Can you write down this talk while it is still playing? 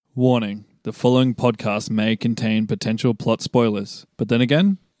Warning, the following podcast may contain potential plot spoilers, but then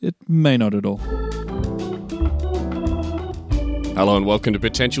again, it may not at all. Hello and welcome to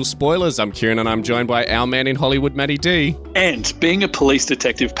Potential Spoilers. I'm Kieran and I'm joined by our man in Hollywood, Matty D. And being a police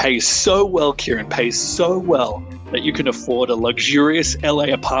detective pays so well, Kieran, pays so well that you can afford a luxurious LA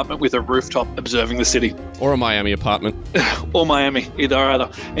apartment with a rooftop observing the city. Or a Miami apartment. Or Miami, either or either.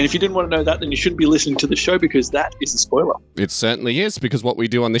 And if you didn't want to know that, then you shouldn't be listening to the show because that is a spoiler. It certainly is, because what we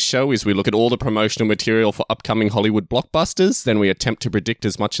do on this show is we look at all the promotional material for upcoming Hollywood blockbusters, then we attempt to predict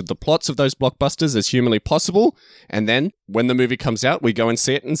as much of the plots of those blockbusters as humanly possible, and then, when the movie comes out, we go and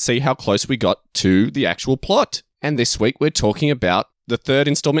see it and see how close we got to the actual plot. And this week we're talking about the third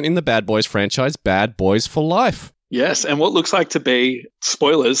installment in the Bad Boys franchise, Bad Boys for Life. Yes, and what looks like to be,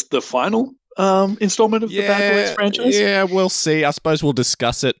 spoilers, the final installment of the Bad Boys franchise? Yeah, we'll see. I suppose we'll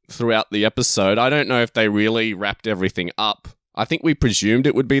discuss it throughout the episode. I don't know if they really wrapped everything up. I think we presumed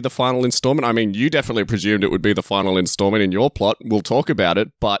it would be the final installment. I mean, you definitely presumed it would be the final installment in your plot. We'll talk about it.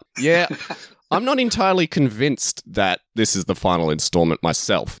 But yeah, I'm not entirely convinced that this is the final installment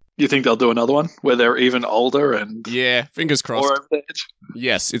myself. You think they'll do another one where they're even older and... Yeah, fingers crossed. Or over the edge?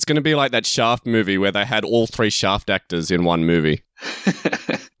 Yes, it's going to be like that Shaft movie where they had all three Shaft actors in one movie.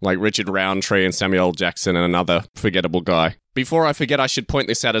 Like Richard Roundtree and Samuel L. Jackson and another forgettable guy. Before I forget, I should point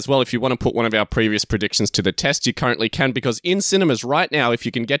this out as well. If you want to put one of our previous predictions to the test, you currently can, because in cinemas right now, if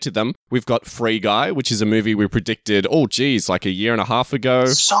you can get to them, we've got Free Guy, which is a movie we predicted, like a year and a half ago.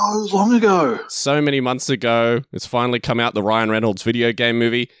 So long ago. So many months ago. It's finally come out, the Ryan Reynolds video game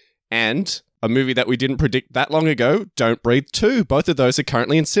movie. And a movie that we didn't predict that long ago, Don't Breathe 2. Both of those are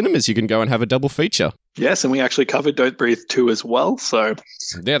currently in cinemas. You can go and have a double feature. Yes, and we actually covered Don't Breathe 2 as well, so...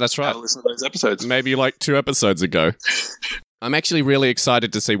 Yeah, that's right. Have a listen to those episodes. Maybe like 2 episodes ago. I'm actually really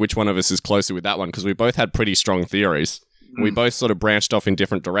excited to see which one of us is closer with that one, because we both had pretty strong theories. We both sort of branched off in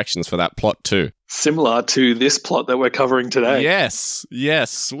different directions for that plot too. Similar to this plot that we're covering today. Yes.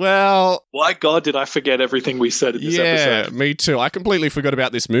 Well... Why God did I forget everything we said in this episode? Yeah, me too. I completely forgot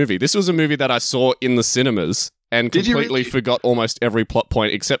about this movie. This was a movie that I saw in the cinemas and completely forgot almost every plot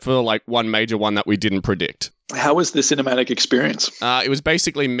point except for like one major one that we didn't predict. How was the cinematic experience? It was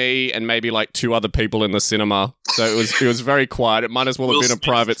basically me and maybe like 2 other people in the cinema. So it was very quiet. It might as well have been a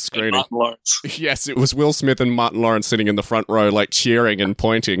private screening. Martin Lawrence. Yes, it was Will Smith and Martin Lawrence sitting in the front row, like cheering and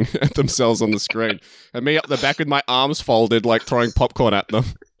pointing at themselves on the screen. And me up the back with my arms folded, like throwing popcorn at them.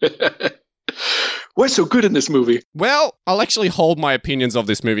 We're so good in this movie. Well, I'll actually hold my opinions of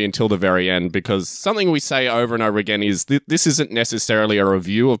this movie until the very end, because something we say over and over again is this isn't necessarily a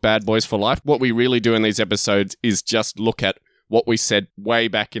review of Bad Boys for Life. What we really do in these episodes is just look at what we said way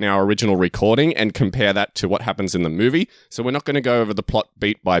back in our original recording and compare that to what happens in the movie. So we're not going to go over the plot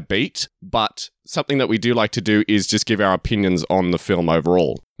beat by beat, but something that we do like to do is just give our opinions on the film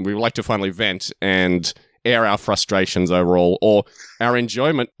overall. We like to finally vent and air our frustrations overall, or our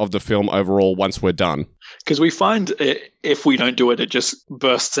enjoyment of the film overall once we're done. Because we find if we don't do it, it just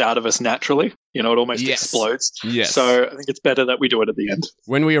bursts out of us naturally. You know, it almost explodes. Yes. So I think it's better that we do it at the end.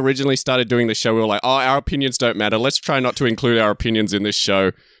 When we originally started doing the show, we were like, our opinions don't matter. Let's try not to include our opinions in this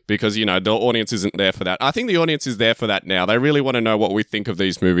show because, you know, the audience isn't there for that. I think the audience is there for that now. They really want to know what we think of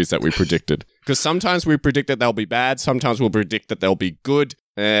these movies that we predicted. Because sometimes we predict that they'll be bad. Sometimes we'll predict that they'll be good.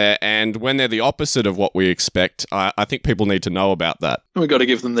 And when they're the opposite of what we expect, I think people need to know about that. We've got to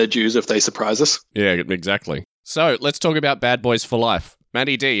give them their dues if they surprise us. Yeah, exactly. So let's talk about Bad Boys for Life.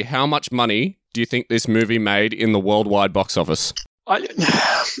 Matty D, how much money do you think this movie made in the worldwide box office? I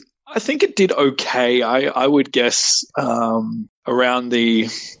think it did okay. I would guess around the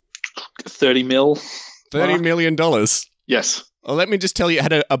 30 mil. $30 million? Yes. Well, let me just tell you, it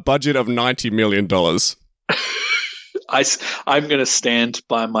had a budget of $90 million. I'm going to stand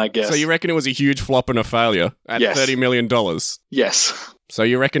by my guess. So you reckon it was a huge flop and a failure at $30 million? Yes. So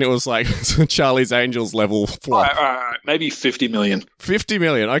you reckon it was like Charlie's Angels level flop? All right. Maybe 50 million. 50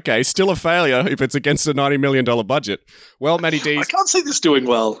 million. Okay, still a failure if it's against a $90 million budget. Well, Matty D... I can't see this doing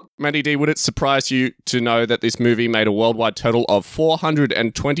well. Matty D, would it surprise you to know that this movie made a worldwide total of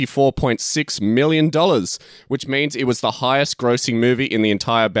 $424.6 million, which means it was the highest grossing movie in the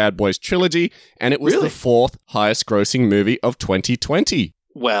entire Bad Boys trilogy, and it was the 4th highest grossing movie of 2020.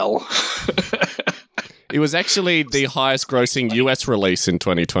 Well... It was actually the highest grossing US release in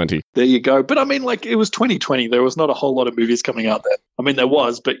 2020. There you go. But I mean, like, it was 2020. There was not a whole lot of movies coming out then. I mean, there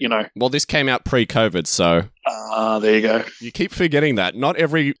was, but you know. Well, this came out pre-COVID, so. There you go. You keep forgetting that.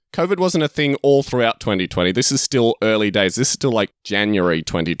 COVID wasn't a thing all throughout 2020. This is still early days. This is still like January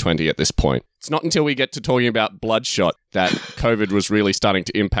 2020 at this point. It's not until we get to talking about Bloodshot that COVID was really starting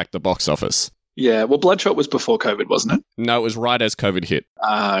to impact the box office. Yeah, well, Bloodshot was before COVID, wasn't it? No, it was right as COVID hit.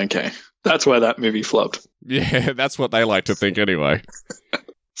 Okay. That's why that movie flopped. Yeah, that's what they like to think anyway.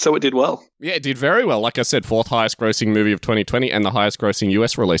 So it did well. Yeah, it did very well. Like I said, 4th highest grossing movie of 2020 and the highest grossing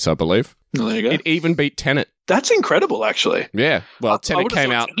US release, I believe. Well, there you go. It even beat Tenet. That's incredible, actually. Yeah. Well, I Tenet would've came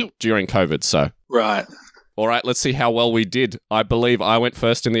thought out Tenet- during COVID, so. Right. All right, let's see how well we did. I believe I went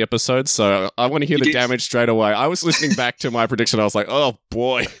first in the episode, so I want to hear You the did. damage straight away. I was listening back to my prediction. I was like, oh,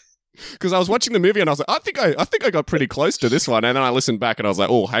 boy. Because I was watching the movie and I was like, I think I got pretty close to this one. And then I listened back and I was like,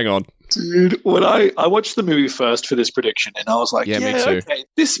 oh, hang on. Dude, when I watched the movie first for this prediction, and I was like, Yeah, yeah, me too. okay,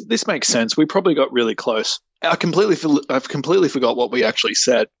 this makes sense. We probably got really close. I've completely forgot what we actually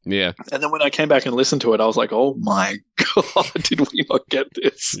said. Yeah. And then when I came back and listened to it, I was like, oh my God, did we not get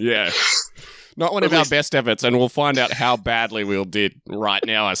this? Yeah. Not one of At our least- best efforts, and we'll find out how badly we did right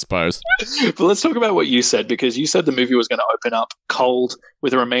now, I suppose. But let's talk about what you said, because you said the movie was going to open up cold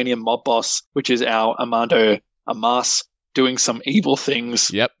with a Romanian mob boss, which is our Armando Amas, doing some evil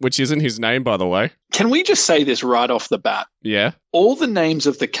things. Yep, which isn't his name, by the way. Can we just say this right off the bat? Yeah. All the names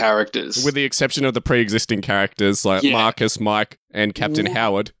of the characters With the exception of the pre-existing characters like Yeah. Marcus, Mike, and Captain Ooh.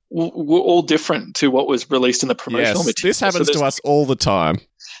 Howard. were all different to what was released in the promotional Yes, material. this happens so to there's- us all the time.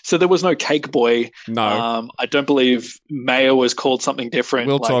 So there was no Cake Boy. No. I don't believe Mayo was called something different.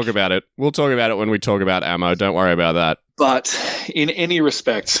 We'll like- talk about it. We'll talk about it when we talk about ammo. Don't worry about that. But in any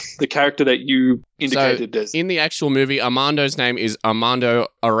respect, the character that you indicated as In the actual movie, Armando's name is Armando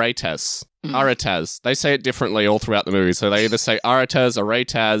Aretas. Mm. Aretas. They say it differently all throughout the movie. So they either say Aretas,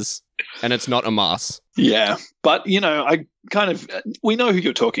 Aretas, and it's not Amas. yeah. But I kind of we know who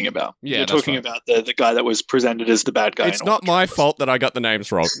you're talking about. Yeah, you're that's talking right. about the guy that was presented as the bad guy. It's in all not the my trailers. fault that I got the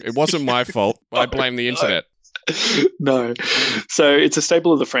names wrong. It wasn't my fault. I blame the internet. No. So it's a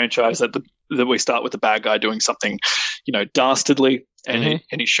staple of the franchise that we start with the bad guy doing something, dastardly, and Mhm.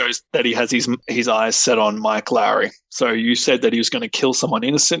 and he shows that he has his eyes set on Mike Lowry. So you said that he was going to kill someone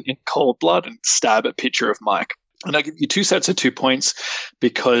innocent in cold blood and stab a picture of Mike. And I give you 2 sets of 2 points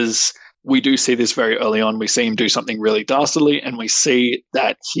because we do see this very early on. We see him do something really dastardly, and we see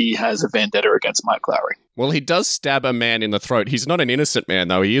that he has a vendetta against Mike Lowry. Well, he does stab a man in the throat. He's not an innocent man,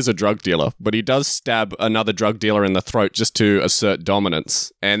 though. He is a drug dealer, but he does stab another drug dealer in the throat just to assert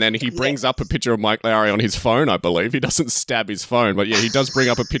dominance. And then he brings up a picture of Mike Lowry on his phone, I believe. He doesn't stab his phone, but yeah, he does bring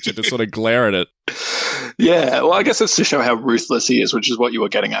up a picture to sort of glare at it. Yeah, well, I guess that's to show how ruthless he is, which is what you were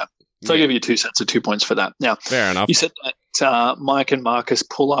getting at. So I Yeah. give you 2 sets of 2 points for that. Now, Fair enough. you said that Mike and Marcus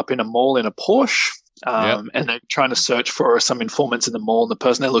pull up in a mall in a Porsche, and they're trying to search for some informants in the mall. And the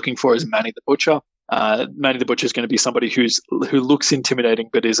person they're looking for is Manny the Butcher. Manny the Butcher is going to be somebody who looks intimidating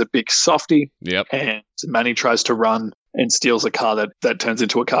but is a big softie. Yep. And Manny tries to run and steals a car that turns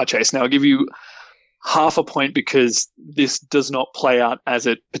into a car chase. Now, I'll give you half a point because this does not play out as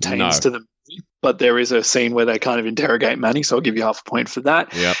it pertains No. to the movie. But there is a scene where they kind of interrogate Manny, so I'll give you half a point for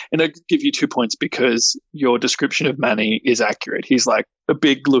that. Yep. And I'll give you 2 points because your description of Manny is accurate. He's like a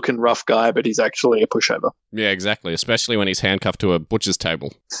big looking rough guy, but he's actually a pushover. Yeah, exactly. Especially when he's handcuffed to a butcher's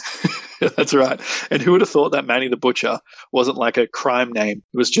table. That's right. And who would have thought that Manny the Butcher wasn't like a crime name?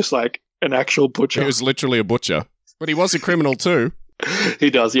 It was just like an actual butcher. He was literally a butcher. But he was a criminal too.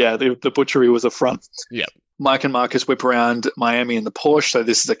 He does, yeah. The butchery was a front. Yep. Mike and Marcus whip around Miami in the Porsche. So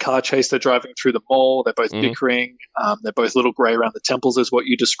this is a car chase. They're driving through the mall. They're both Mhm. bickering. They're both a little grey around the temples, is what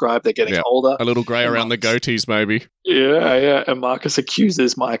you described. They're getting Yeah. older. A little grey around the goatees, maybe. Yeah. And Marcus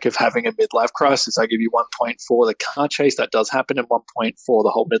accuses Mike of having a midlife crisis. I give you 1 point for the car chase. That does happen, and 1 point for the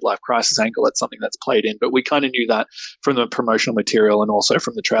whole midlife crisis angle. That's something that's played in. But we kind of knew that from the promotional material and also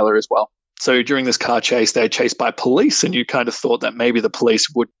from the trailer as well. So during this car chase, they're chased by police, and you kind of thought that maybe the police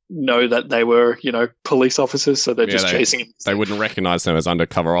would know that they were, police officers, so they're just chasing him. They wouldn't recognize them as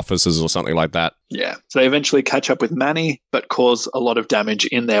undercover officers or something like that. Yeah. So they eventually catch up with Manny, but cause a lot of damage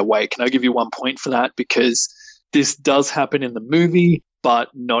in their wake. And I'll give you 1 point for that because this does happen in the movie, but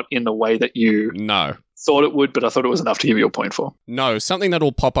not in the way that you No. thought it would, but I thought it was enough to give you a point for. No, something that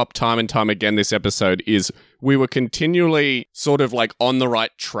will pop up time and time again this episode is we were continually sort of like on the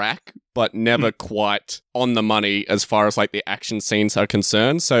right track, but never quite on the money as far as like the action scenes are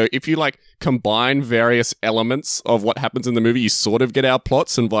concerned. So if you like combine various elements of what happens in the movie, you sort of get our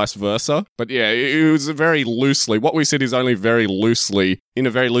plots and vice versa. But yeah, it was very loosely. What we said is only very loosely, in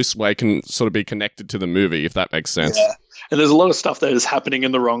a very loose way, can sort of be connected to the movie, if that makes sense. Yeah. And there's a lot of stuff that is happening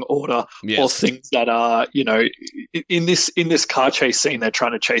in the wrong order, Yes. or things that are, in this car chase scene, they're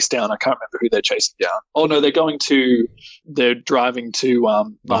trying to chase down. I can't remember who they're chasing down. Oh no, they're driving to The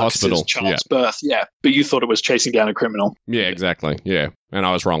hospital, Marcus's child's birth. Yeah, but you thought it was chasing down a criminal. Yeah, exactly. Yeah. And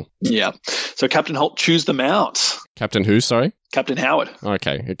I was wrong. Yeah. So Captain Holt chews them out. Captain who, sorry? Captain Howard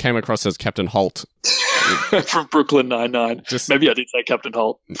Okay, it came across as Captain Holt. from Brooklyn Nine-Nine. Maybe I did say Captain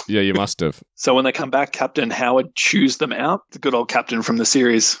Holt. Yeah, you must have. So when they come back, Captain Howard chews them out. The good old captain from the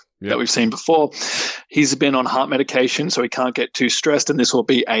series that we've seen before. He's been on heart medication, so he can't get too stressed, and this will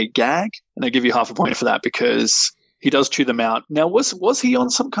be a gag. And I give you half a point for that because he does chew them out. Now, was he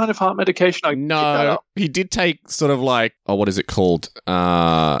on some kind of heart medication? No, he did take sort of like, what is it called?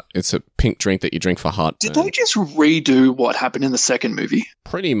 It's a pink drink that you drink for heart. Did they just redo what happened in the second movie?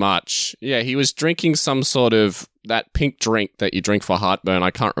 Pretty much. Yeah, he was drinking some sort of that pink drink that you drink for heartburn. I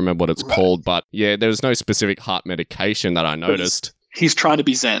can't remember what it's called, but yeah, there's no specific heart medication that I noticed. He's trying to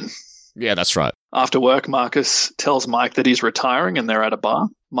be zen. Yeah, that's right. After work, Marcus tells Mike that he's retiring and they're at a bar.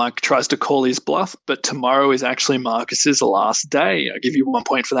 Mike tries to call his bluff, but tomorrow is actually Marcus's last day. I give you 1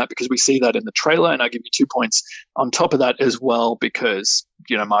 point for that because we see that in the trailer, and I give you 2 points on top of that as well because,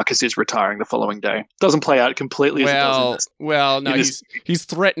 Marcus is retiring the following day. Doesn't play out completely as it does in this. Well, no, he's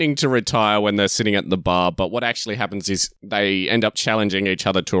threatening to retire when they're sitting at the bar, but what actually happens is they end up challenging each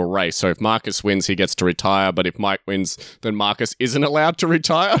other to a race. So if Marcus wins, he gets to retire, but if Mike wins, then Marcus isn't allowed to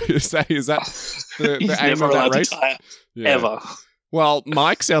retire? Is that the aim of that race? To retire, ever. Well,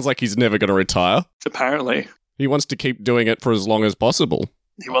 Mike sounds like he's never going to retire. Apparently. He wants to keep doing it for as long as possible.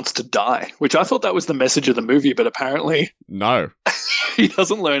 He wants to die, which I thought that was the message of the movie, but apparently... No. He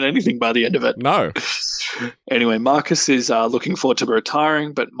doesn't learn anything by the end of it. No. Anyway, Marcus is looking forward to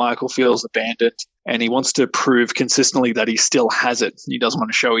retiring, but Michael feels abandoned, and he wants to prove consistently that he still has it. He doesn't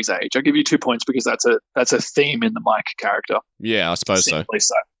want to show his age. I'll give you 2 points because that's a theme in the Mike character. Yeah, I suppose so.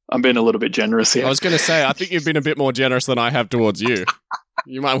 I'm being a little bit generous here. I was going to say, I think you've been a bit more generous than I have towards you.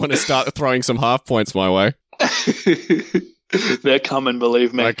 You might want to start throwing some half points my way. They're coming,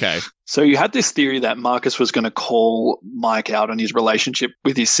 believe me. Okay. So you had this theory that Marcus was going to call Mike out on his relationship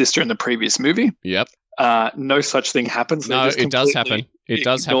with his sister in the previous movie. Yep. No such thing happens. No, it does happen. It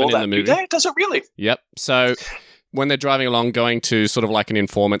does happen in the movie. Does it really? Yep. So when they're driving along, going to sort of like an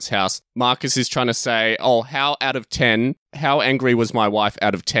informant's house, Marcus is trying to say, how out of 10, how angry was my wife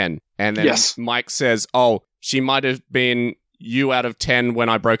out of 10? And then Mike says, she might have been you out of 10 when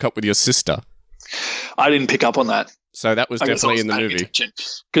I broke up with your sister. I didn't pick up on that. So that was definitely in the movie.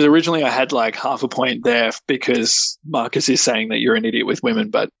 Because originally I had like half a point there because Marcus is saying that you're an idiot with women,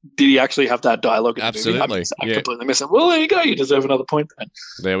 but did he actually have that dialogue in the movie? Absolutely. I completely missed it. Well, there you go. You deserve another point then.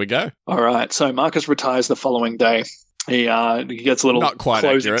 There we go. All right. So Marcus retires the following day. He gets a little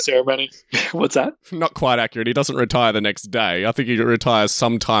closing ceremony. What's that? Not quite accurate. He doesn't retire the next day. I think he retires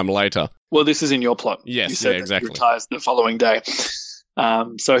sometime later. Well, this is in your plot. Yes, you said exactly. He retires the following day.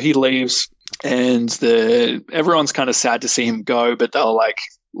 So he leaves, and everyone's kind of sad to see him go, but they'll like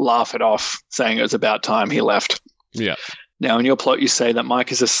laugh it off, saying it was about time he left. Yeah. Now, in your plot, you say that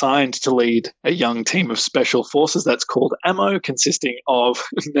Mike is assigned to lead a young team of special forces that's called Ammo, consisting of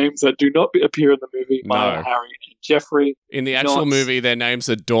names that do not appear in the movie: Maya, Harry, and Jeffrey. In the actual movie, their names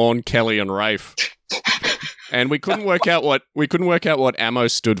are Dawn, Kelly, and Rafe. And we couldn't work out what Ammo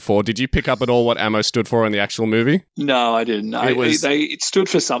stood for. Did you pick up at all what Ammo stood for in the actual movie? No, I didn't. It stood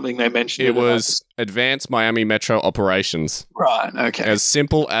for something. They mentioned it was Advanced Miami Metro Operations. Right. Okay. As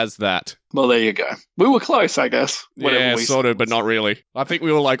simple as that. Well, there you go. We were close, I guess. Yeah, sort of, but not really. I think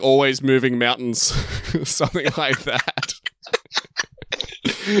we were like always moving mountains, something like that.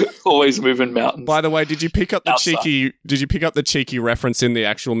 Always moving mountains. By the way, did you pick up the cheeky reference in the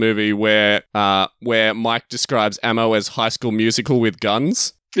actual movie where Mike describes Ammo as High School Musical with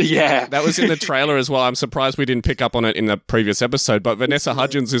guns? Yeah. That was in the trailer as well. I'm surprised we didn't pick up on it in the previous episode, but Vanessa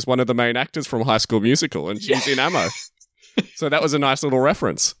Hudgens is one of the main actors from High School Musical, and she's in Ammo. So that was a nice little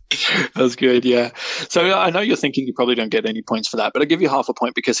reference. That's good, yeah. So I know you're thinking you probably don't get any points for that, but I'll give you half a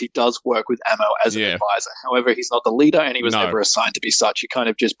point because he does work with Ammo as an advisor. However, he's not the leader, and he was never assigned to be such. He kind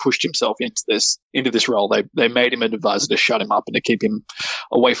of just pushed himself into this role. They made him an advisor to shut him up and to keep him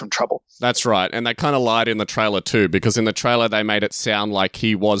away from trouble. That's right, and they kind of lied in the trailer too, because in the trailer they made it sound like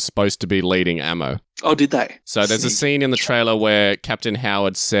he was supposed to be leading Ammo. Oh, did they? So there's a scene in the trailer where Captain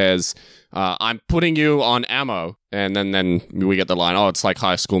Howard says, I'm putting you on Ammo. And then we get the line, it's like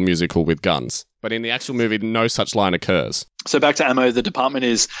High School Musical with guns. But in the actual movie, no such line occurs. So back to Ammo, the department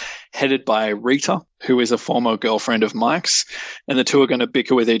is headed by Rita, who is a former girlfriend of Mike's, and the two are going to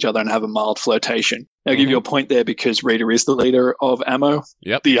bicker with each other and have a mild flirtation. I'll give you a point there because Rita is the leader of Ammo,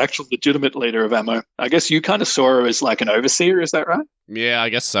 the actual legitimate leader of Ammo. I guess you kind of saw her as like an overseer, is that right? Yeah, I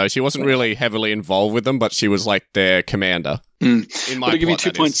guess so. She wasn't really heavily involved with them, but she was like their commander. In my I'll give you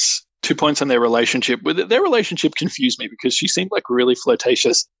 2 points. 2 points on their relationship. Their relationship confused me because she seemed like really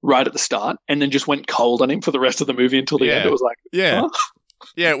flirtatious right at the start and then just went cold on him for the rest of the movie until the end. It was like, huh?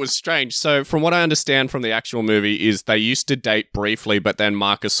 Yeah, it was strange. So from what I understand from the actual movie is they used to date briefly, but then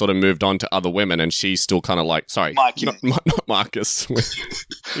Marcus sort of moved on to other women and she's still kind of like, sorry, Mike, not Marcus.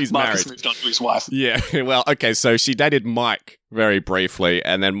 He's Marcus married. moved on to his wife. Yeah, well, okay, so she dated Mike very briefly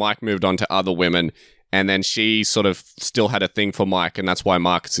and then Mike moved on to other women and then she sort of still had a thing for Mike and that's why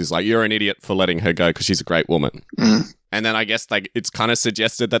Marcus is like, you're an idiot for letting her go because she's a great woman. Mm. And then I guess it's kind of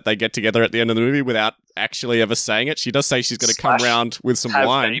suggested that they get together at the end of the movie without actually ever saying it. She does say she's going to come round with some have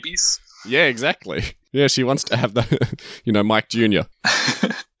wine. Babies. Yeah, exactly. Yeah, she wants to have the, Mike Jr.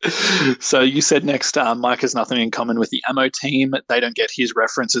 So you said next, Mike has nothing in common with the ammo team. They don't get his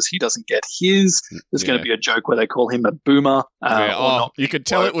references. He doesn't get his. There's going to be a joke where they call him a boomer. You could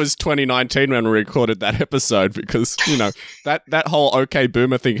tell it was 2019 when we recorded that episode because, that whole okay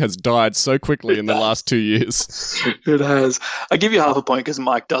boomer thing has died so quickly in the last 2 years. It has. I give you half a point because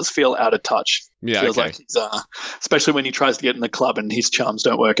Mike does feel out of touch. Yeah, feels like he's, especially when he tries to get in the club and his charms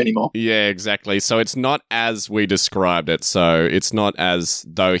don't work anymore. Yeah, exactly. So it's not as we described it. So it's not as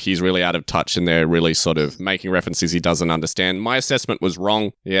though he's really out of touch and they're really sort of making references he doesn't understand. My assessment was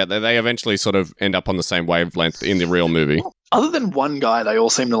wrong. Yeah, they eventually sort of end up on the same wavelength in the real movie. Other than one guy, they all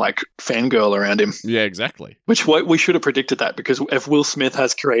seem to like fangirl around him. Yeah, exactly. Which we should have predicted that because if Will Smith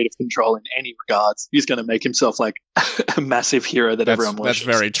has creative control in any regards, he's going to make himself like a massive hero that everyone worships.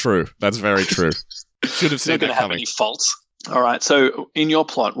 That's very true. That's very true. Should have seen that coming. He's not going to have any faults. All right. So in your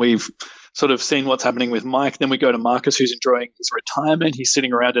plot, we've sort of seen what's happening with Mike. Then we go to Marcus, who's enjoying his retirement. He's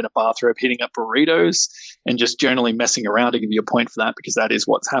sitting around in a bathrobe, heating up burritos and just generally messing around. To give you a point for that because that is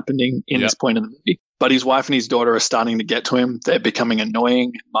what's happening in this point of the movie. But his wife and his daughter are starting to get to him. They're becoming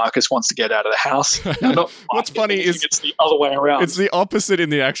annoying. Marcus wants to get out of the house. Now, what's funny is it's the other way around. It's the opposite in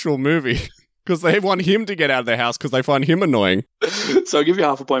the actual movie. Because they want him to get out of the house because they find him annoying. So I'll give you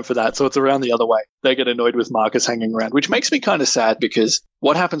half a point for that. So it's around the other way. They get annoyed with Marcus hanging around, which makes me kind of sad because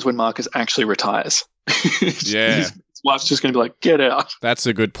what happens when Marcus actually retires? Yeah. His wife's just going to be like, get out. That's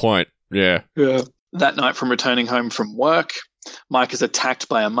a good point. Yeah. Yeah. That night from returning home from work, Mike is attacked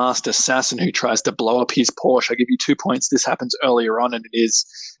by a masked assassin who tries to blow up his Porsche. I give you 2 points. This happens earlier on, and it is.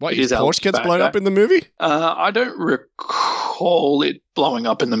 What, his Porsche gets blown up in the movie? I don't recall it blowing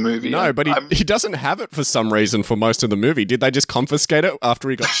up in the movie. No, but he doesn't have it for some reason for most of the movie. Did they just confiscate it after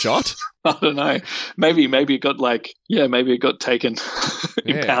he got shot? I don't know. Maybe it got maybe it got taken,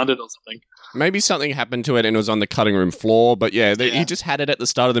 impounded or something. Maybe something happened to it and it was on the cutting room floor. But he just had it at the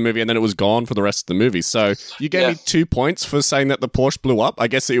start of the movie and then it was gone for the rest of the movie. So you gave me 2 points for saying that the Porsche blew up. I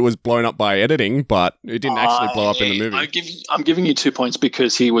guess it was blown up by editing, but it didn't actually blow up in the movie. I'm giving you 2 points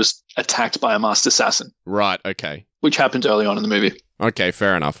because he was attacked by a masked assassin. Right, okay. Which happens early on in the movie. Okay,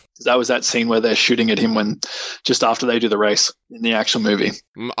 fair enough. That was that scene where they're shooting at him just after they do the race in the actual movie.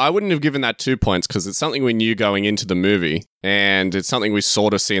 I wouldn't have given that 2 points because it's something we knew going into the movie and it's something we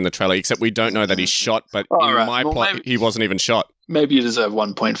sort of see in the trailer, except we don't know that he's shot, but my plot, he wasn't even shot. Maybe you deserve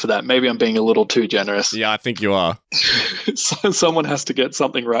 1 point for that. Maybe I'm being a little too generous. Yeah, I think you are. So someone has to get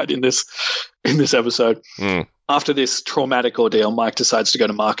something right in this episode. After this traumatic ordeal, Mike decides to go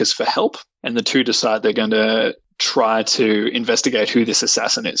to Marcus for help, and the two decide they're going to try to investigate who this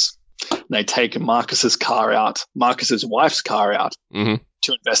assassin is. And they take Marcus's wife's car out to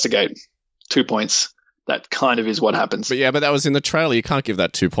investigate. 2 points. That kind of is what happens. But that was in the trailer. You can't give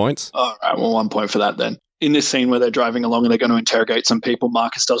that 2 points. All right, well, 1 point for that then. In this scene where they're driving along and they're going to interrogate some people,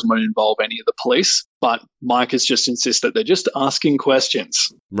 Marcus doesn't want to involve any of the police, but Marcus just insists that they're just asking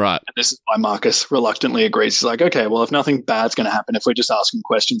questions. Right. And this is why Marcus reluctantly agrees. He's like, okay, well, if nothing bad's going to happen, if we're just asking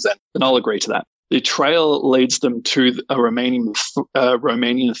questions, then I'll agree to that. The trail leads them to a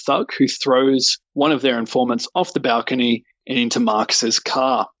Romanian thug who throws one of their informants off the balcony and into Marcus's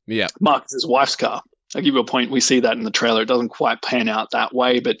car. Yeah. Marcus's wife's car. I'll give you a point. We see that in the trailer. It doesn't quite pan out that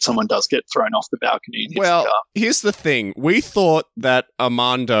way, but someone does get thrown off the balcony and hits the car. Here's the thing. We thought that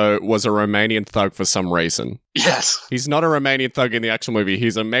Armando was a Romanian thug for some reason. Yes. He's not a Romanian thug in the actual movie.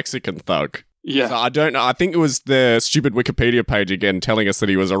 He's a Mexican thug. Yeah. So I don't know. I think it was the stupid Wikipedia page again telling us that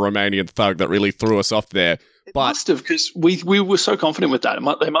he was a Romanian thug that really threw us off there. It must have, because we were so confident with that.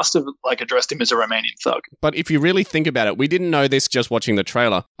 They must have addressed him as a Romanian thug. But if you really think about it, we didn't know this just watching the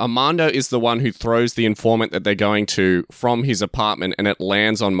trailer. Armando is the one who throws the informant that they're going to from his apartment and it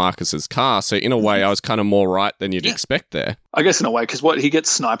lands on Marcus's car. So in a way, I was kind of more right than you'd expect there. I guess in a way, because he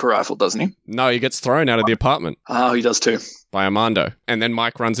gets sniper rifled, doesn't he? No, he gets thrown out of the apartment. Oh, he does too. By Armando. And then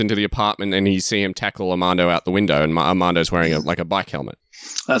Mike runs into the apartment and you see him tackle Armando out the window and Armando's wearing a bike helmet.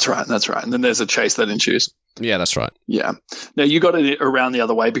 That's right. And then there's a chase that ensues. Yeah, that's right. Yeah. Now, you got it around the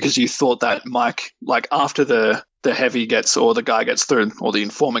other way because you thought that Mike, like after the heavy gets, or the guy gets thrown, or the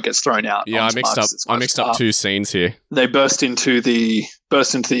informant gets thrown out. Yeah, I mixed up two scenes here. They burst into the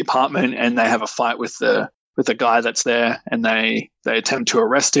apartment and they have a fight with the guy that's there, and they attempt to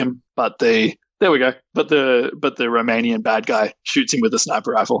arrest him, but there we go. But the Romanian bad guy shoots him with a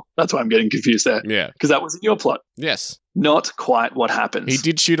sniper rifle. That's why I'm getting confused there. Yeah. Because that was in your plot. Yes. Not quite what happens. He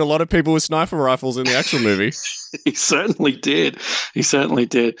did shoot a lot of people with sniper rifles in the actual movie. He certainly did.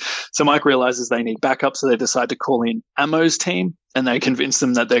 So Mike realizes they need backup, so they decide to call in Ammo's team, and they convince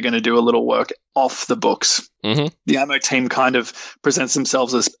them that they're going to do a little work off the books. Mm-hmm. The Ammo team kind of presents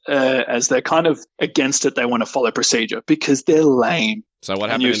themselves as they're kind of against it. They want to follow procedure because they're lame. So what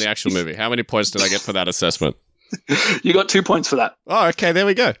happened in the actual movie? How many points did I get for that assessment? You got 2 points for that. Oh, okay, there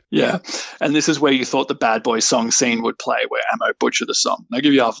we go. Yeah, and this is where you thought the Bad Boy song scene would play, where Ammo butchered the song. I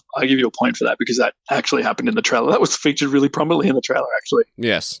give you a point for that because that actually happened in the trailer. That was featured really prominently in the trailer, actually.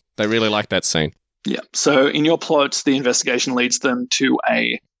 Yes, they really like that scene. Yeah. So in your plot, the investigation leads them to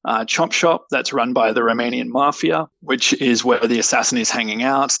a chop shop that's run by the Romanian mafia, which is where the assassin is hanging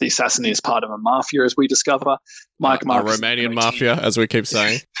out. The assassin is part of a mafia, as we discover. A Romanian mafia, as we keep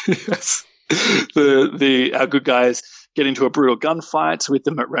saying. Yes. Our good guys get into a brutal gunfight with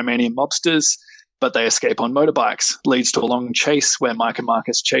the Romanian mobsters, but they escape on motorbikes. Leads to a long chase where Mike and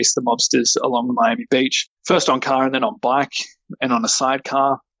Marcus chase the mobsters along the Miami beach, first on car and then on bike and on a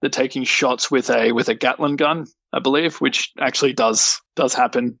sidecar. They're taking shots with a Gatling gun, I believe, which actually does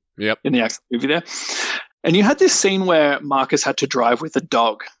happen in the actual movie there. And you had this scene where Marcus had to drive with a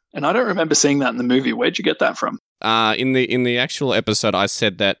dog, and I don't remember seeing that in the movie. Where'd you get that from? In the actual episode, I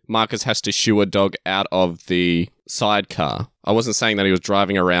said that Marcus has to shoo a dog out of the sidecar. I wasn't saying that he was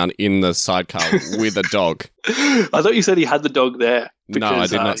driving around in the sidecar with a dog. I thought you said he had the dog there. No, I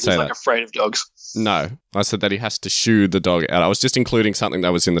did not say that. He's afraid of dogs. No, I said that he has to shoo the dog out. I was just including something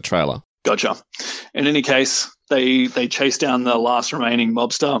that was in the trailer. Gotcha. In any case, they chase down the last remaining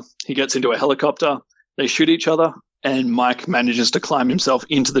mobster. He gets into a helicopter. They shoot each other. And Mike manages to climb himself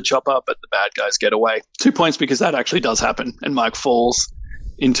into the chopper, but the bad guys get away. 2 points because that actually does happen, and Mike falls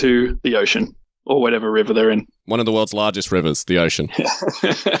into the ocean, or whatever river they're in. One of the world's largest rivers, the ocean.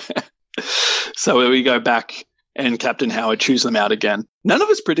 So we go back, and Captain Howard chews them out again. None of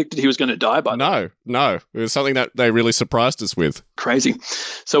us predicted he was going to die by No. It was something that they really surprised us with. Crazy.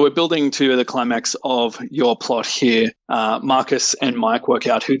 So we're building to the climax of your plot here. Marcus and Mike work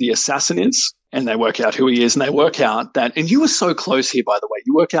out who the assassin is. And they work out who he is, and they work out that, and you were so close here, by the way,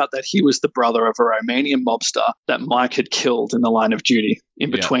 you work out that he was the brother of a Romanian mobster that Mike had killed in the line of duty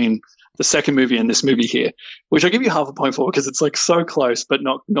in between the second movie and this movie here, which I give you half a point for because it's like so close, but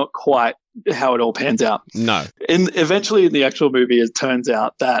not quite how it all pans out. No. And eventually in the actual movie, it turns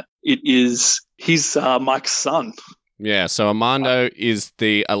out that he's Mike's son. Yeah, so Armando is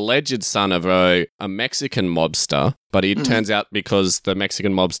the alleged son of a Mexican mobster, but it turns out because the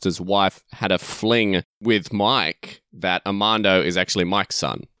Mexican mobster's wife had a fling with Mike, that Armando is actually Mike's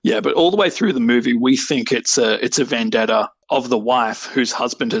son. Yeah, but all the way through the movie, we think it's a vendetta of the wife whose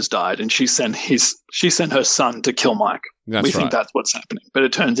husband has died, and she sent her son to kill Mike. We think that's what's happening. But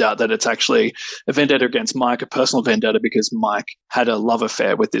it turns out that it's actually a vendetta against Mike, a personal vendetta because Mike had a love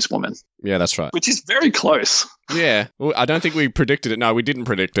affair with this woman. Yeah, that's right. Which is very close. Yeah. Well, I don't think we predicted it. No, we didn't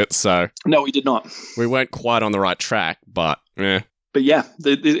predict it, so... No, we did not. We weren't quite on the right track, but yeah. But yeah,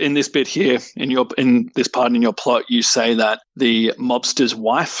 in this bit here, in this part in your plot, you say that the mobster's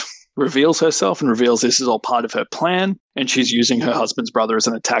wife reveals herself and reveals this is all part of her plan, and she's using her husband's brother as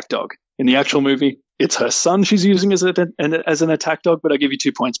an attack dog. In the actual movie, it's her son she's using as an attack dog, but I give you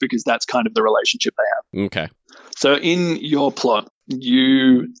 2 points because that's kind of the relationship they have. Okay. So in your plot,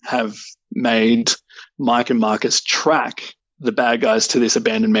 you have made Mike and Marcus track the bad guys to this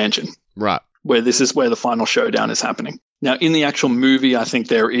abandoned mansion. Right. Where this is where the final showdown is happening. Now, in the actual movie, I think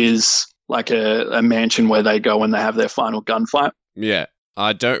there is like a mansion where they go and they have their final gunfight. Yeah.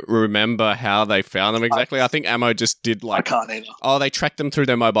 I don't remember how they found them exactly. I think Ammo just did I can't either. Oh, they tracked them through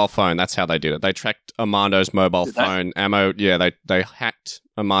their mobile phone. That's how they did it. They tracked Armando's mobile phone. Ammo, yeah, they hacked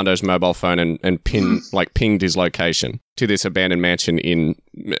Armando's mobile phone and pinged his location to this abandoned mansion in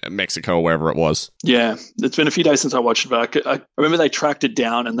Mexico or wherever it was. Yeah, it's been a few days since I watched it, but I remember they tracked it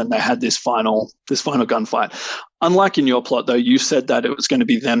down and then they had this final gunfight. Unlike in your plot, though, you said that it was going to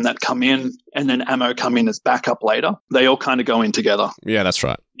be them that come in and then Ammo come in as backup later. They all kind of go in together. Yeah, that's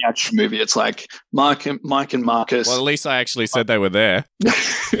right. In the actual movie, it's like Mike and Marcus. Well, at least I actually said they were there.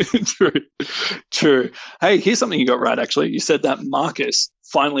 True. Hey, here's something you got right, actually. You said that Marcus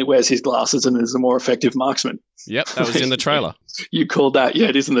finally wears his glasses and is a more effective marksman. Yep, that was in the trailer. You called that. Yeah,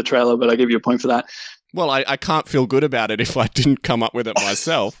 it is in the trailer, but I give you a point for that. Well, I can't feel good about it if I didn't come up with it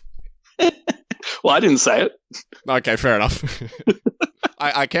myself. Well, I didn't say it. Okay, fair enough.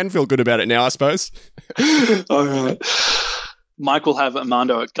 I can feel good about it now, I suppose. All right. Mike will have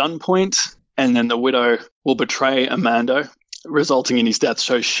Armando at gunpoint, and then the widow will betray Armando, resulting in his death.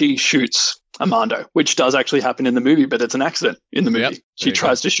 So she shoots Armando, which does actually happen in the movie, but it's an accident in the movie. Yep, she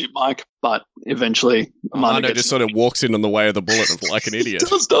tries to shoot Mike, but eventually Armando just sort of walks in on the way of the bullet like an idiot. He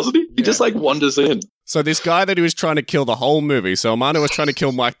does, doesn't he? He just like wanders in. So this guy that he was trying to kill the whole movie, so Armando was trying to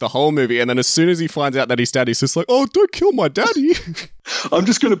kill Mike the whole movie, and then as soon as he finds out that he's dead, he's just like, oh, don't kill my daddy. I'm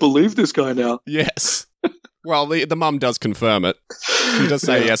just going to believe this guy now. Yes. Well, the mum does confirm it. She does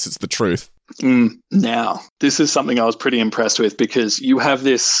say, yes, it's the truth. Now, this is something I was pretty impressed with, because you had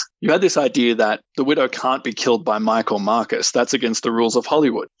this idea that the widow can't be killed by Mike or Marcus. That's against the rules of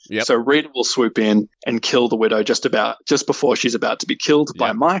Hollywood. Yep. So Rita will swoop in and kill the widow just before she's about to be killed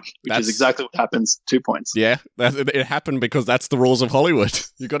by Mike, which is exactly what happens. 2 points. Yeah, it happened because that's the rules of Hollywood.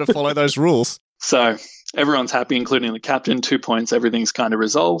 You got to follow those rules. So everyone's happy, including the captain. 2 points. Everything's kind of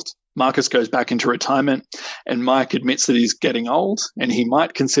resolved. Marcus goes back into retirement, and Mike admits that he's getting old and he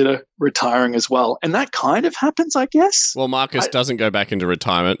might consider retiring as well. And that kind of happens, I guess. Well, Marcus doesn't go back into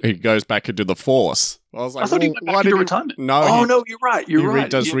retirement. He goes back into the Force. I was like, I thought he went back into retirement. No. No, you're right. You're right. He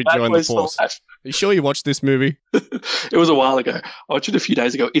does rejoin the Force. Are you sure you watched this movie? It was a while ago. I watched it a few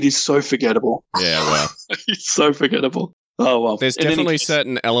days ago. It is so forgettable. Yeah, well. It's so forgettable. Oh, well. There's definitely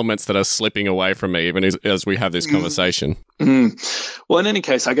certain elements that are slipping away from me, even as we have this conversation. Well, in any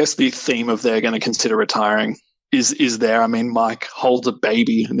case, I guess the theme of they're going to consider retiring is there. I mean, Mike holds a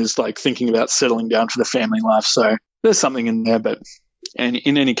baby and is like thinking about settling down for the family life. So there's something in there. And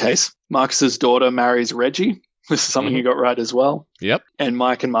in any case, Marcus's daughter marries Reggie. This is something you got right as well. Yep. And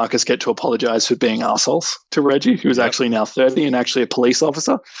Mike and Marcus get to apologize for being arseholes to Reggie, who's actually now 30 and actually a police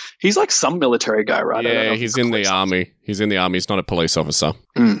officer. He's like some military guy, right? Yeah, he's in the army. He's in the army. He's not a police officer.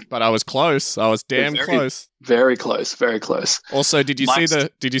 But I was close. I was damn close. Very close. Very close. Also, did you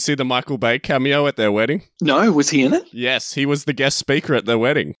see the Michael Bay cameo at their wedding? No, was he in it? Yes, he was the guest speaker at their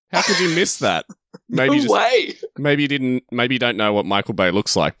wedding. How could you miss that? No way. Maybe you don't know what Michael Bay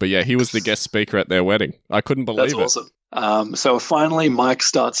looks like, but yeah, he was the guest speaker at their wedding. I couldn't believe it. That's awesome. So finally, Mike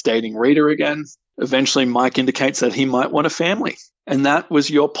starts dating Rita again. Eventually, Mike indicates that he might want a family. And that was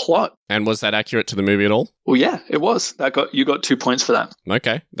your plot. And was that accurate to the movie at all? Well, yeah, it was. You got 2 points for that.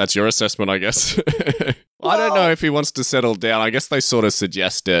 Okay, that's your assessment, I guess. I don't know if he wants to settle down. I guess they sort of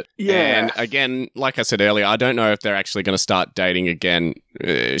suggest it. Yeah. And again, like I said earlier, I don't know if they're actually going to start dating again.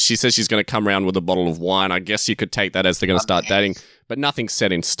 She says she's going to come around with a bottle of wine. I guess you could take that as they're going to start dating, but nothing's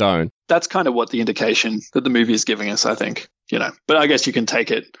set in stone. That's kind of what the indication that the movie is giving us, I think. But I guess you can take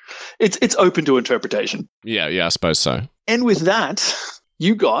it. It's open to interpretation. Yeah, I suppose so. And with that,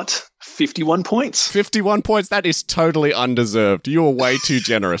 you got 51 points. 51 points? That is totally undeserved. You were way too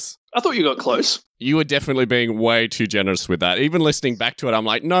generous. I thought you got close. You were definitely being way too generous with that. Even listening back to it, I'm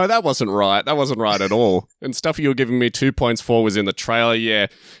like, no, that wasn't right. That wasn't right at all. And stuff you were giving me 2 points for was in the trailer. Yeah,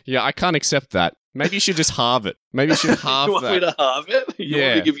 I can't accept that. Maybe you should just halve it. Maybe you should halve you want that. me to halve it? You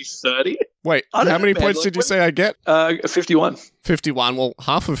want me to give you 30? Wait, how many points did you say I get? 51. 51. Well,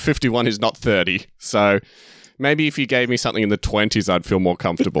 half of 51 is not 30. So maybe if you gave me something in the 20s, I'd feel more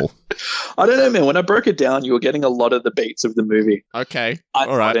comfortable. I don't know, man. When I broke it down, you were getting a lot of the beats of the movie. Okay.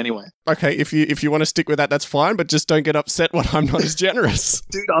 All right. Anyway. Okay, if you want to stick with that, that's fine, but just don't get upset when I'm not as generous.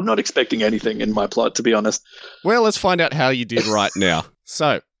 Dude, I'm not expecting anything in my plot, to be honest. Well, let's find out how you did right now.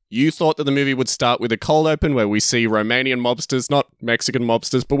 So, you thought that the movie would start with a cold open where we see Romanian mobsters, not Mexican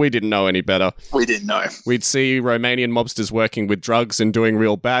mobsters, but we didn't know any better. We didn't know. We'd see Romanian mobsters working with drugs and doing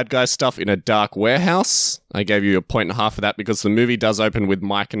real bad guy stuff in a dark warehouse. I gave you a 1.5 points for that because the movie does open with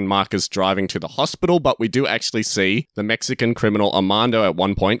Mike and Marcus driving to the hospital, but we do actually see the Mexican criminal Armando at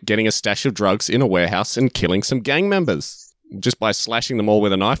one point getting a stash of drugs in a warehouse and killing some gang members. Just by slashing them all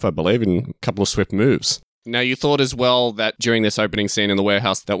with a knife, I believe, in a couple of swift moves. Now, you thought as well that during this opening scene in the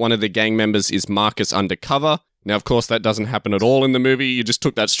warehouse that one of the gang members is Marcus undercover. Now, of course, that doesn't happen at all in the movie. You just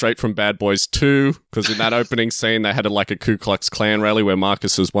took that straight from Bad Boys 2, because in that opening scene, they had a Ku Klux Klan rally where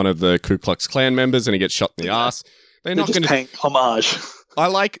Marcus was one of the Ku Klux Klan members and he gets shot in the ass. They're not just paying homage. I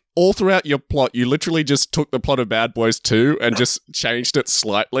like all throughout your plot, you literally just took the plot of Bad Boys 2 and just changed it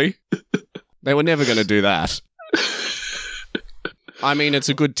slightly. They were never going to do that. I mean, it's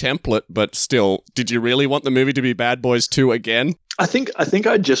a good template, but still, did you really want the movie to be Bad Boys 2 again? I think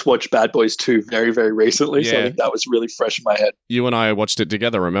I just watched Bad Boys 2 very, very recently, so I think that was really fresh in my head. You and I watched it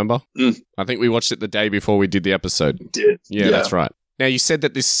together, remember? I think we watched it the day before we did the episode. We did. Yeah, that's right. Now, you said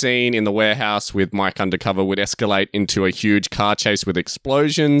that this scene in the warehouse with Mike undercover would escalate into a huge car chase with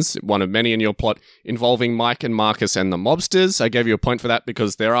explosions, one of many in your plot, involving Mike and Marcus and the mobsters. I gave you a point for that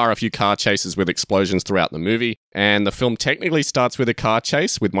because there are a few car chases with explosions throughout the movie, and the film technically starts with a car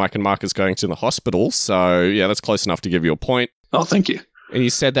chase with Mike and Marcus going to the hospital, so yeah, that's close enough to give you a point. Oh, thank you. And you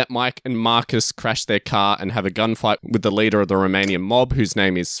said that Mike and Marcus crash their car and have a gunfight with the leader of the Romanian mob, whose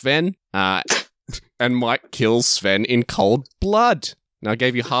name is Sven. And Mike kills Sven in cold blood. Now, I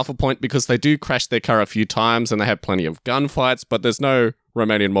gave you half a point because they do crash their car a few times and they have plenty of gunfights, but there's no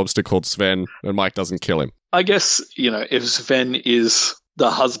Romanian mobster called Sven, and Mike doesn't kill him. I guess, if Sven is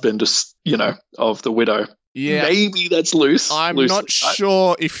the husband, of the widow, maybe that's loose. I'm not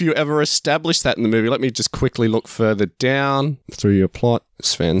sure if you ever established that in the movie. Let me just quickly look further down through your plot.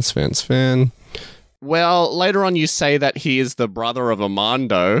 Sven. Well, later on you say that he is the brother of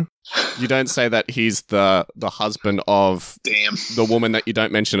Armando. You don't say that he's the husband of the woman that you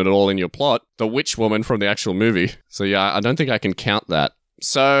don't mention at all in your plot, the witch woman from the actual movie. So yeah, I don't think I can count that.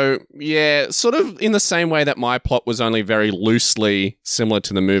 So, yeah, sort of in the same way that my plot was only very loosely similar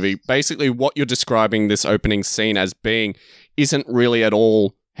to the movie, basically what you're describing this opening scene as being isn't really at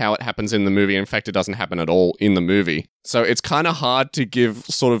all how it happens in the movie. In fact, it doesn't happen at all in the movie. So it's kind of hard to give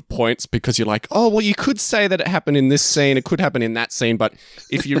sort of points because you're like, oh, well, you could say that it happened in this scene, it could happen in that scene, but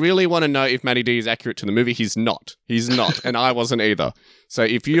if you really want to know if Matty D is accurate to the movie, he's not. He's not, and I wasn't either. So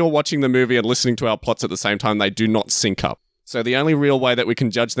if you're watching the movie and listening to our plots at the same time, they do not sync up. So the only real way that we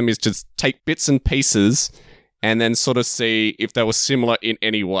can judge them is to take bits and pieces and then sort of see if they were similar in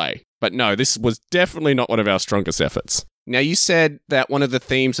any way. But no, this was definitely not one of our strongest efforts. Now, you said that one of the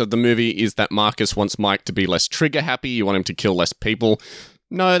themes of the movie is that Marcus wants Mike to be less trigger happy. You want him to kill less people.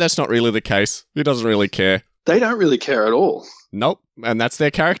 No, that's not really the case. He doesn't really care. They don't really care at all. Nope. And that's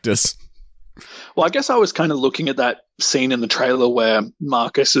their characters. Well, I guess I was kind of looking at that scene in the trailer where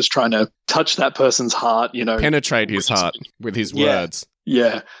Marcus is trying to touch that person's heart, penetrate his heart with his words.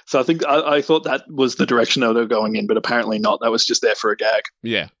 Yeah. So I think I thought that was the direction they were going in, but apparently not. That was just there for a gag.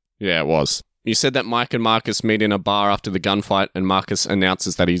 Yeah. Yeah, it was. You said that Mike and Marcus meet in a bar after the gunfight and Marcus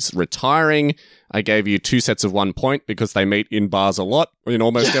announces that he's retiring. I gave you 2 sets of 1 point because they meet in bars a lot. In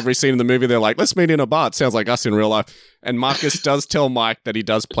almost every scene in the movie, they're like, let's meet in a bar. It sounds like us in real life. And Marcus does tell Mike that he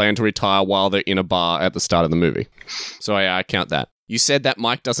does plan to retire while they're in a bar at the start of the movie. So yeah, I count that. You said that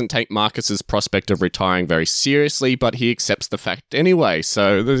Mike doesn't take Marcus's prospect of retiring very seriously, but he accepts the fact anyway.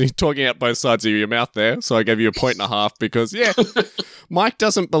 So you're talking out both sides of your mouth there. So I gave you a 1.5 points because, yeah, Mike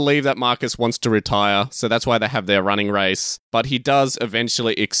doesn't believe that Marcus wants to retire. So that's why they have their running race. But he does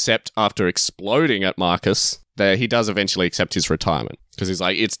eventually accept, after exploding at Marcus, that he does eventually accept his retirement. Because he's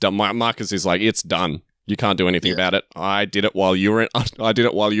like, it's done. Marcus is like, it's done. You can't do anything about it. I did it while you were in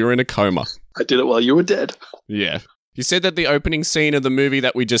a coma. I did it while you were dead. Yeah. You said that the opening scene of the movie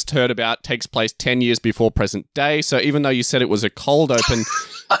that we just heard about takes place 10 years before present day, so even though you said it was a cold open,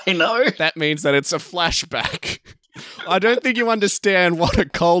 I know. That means that it's a flashback. I don't think you understand what a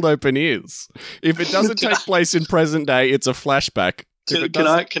cold open is. If it doesn't take place in present day, it's a flashback.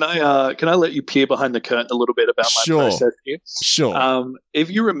 Can I let you peer behind the curtain a little bit about my process here? Sure. If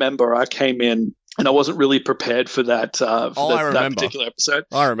you remember, I came in and I wasn't really prepared for that that particular episode.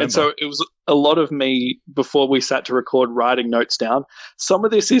 I remember. And so it was a lot of me, before we sat to record, writing notes down. Some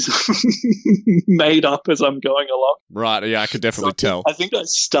of this is made up as I'm going along. Right, yeah, I could definitely tell. I think I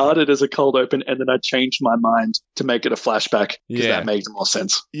started as a cold open and then I changed my mind to make it a flashback because that made more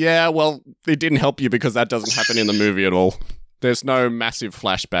sense. Yeah, well, it didn't help you because that doesn't happen in the movie at all. There's no massive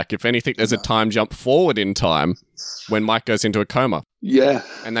flashback. If anything, there's a time jump forward in time when Mike goes into a coma. Yeah.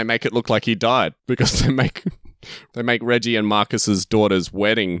 And they make it look like he died because they make Reggie and Marcus's daughter's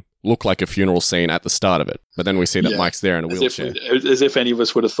wedding look like a funeral scene at the start of it. But then we see that Mike's there in a wheelchair. As if any of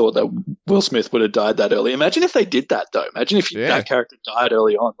us would have thought that Will Smith would have died that early. Imagine if they did that, though. Imagine if that character died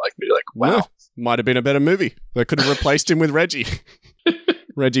early on. Like, we'd be like, wow. Yeah. Might have been a better movie. They could have replaced him with Reggie.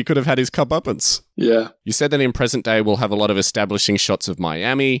 Reggie could have had his comeuppance. Yeah. You said that in present day we'll have a lot of establishing shots of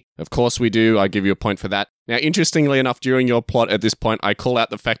Miami. Of course we do. I give you a point for that. Now, interestingly enough, during your plot at this point, I call out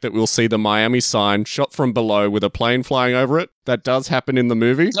the fact that we'll see the Miami sign shot from below with a plane flying over it. That does happen in the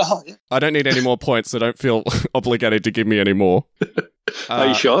movie. Oh, yeah. I don't need any more points, so don't feel obligated to give me any more. Are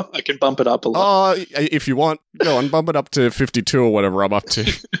you sure? I can bump it up a lot. Oh, if you want. Go on, bump it up to 52 or whatever I'm up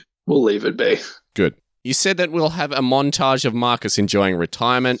to. We'll leave it be. Good. You said that we'll have a montage of Marcus enjoying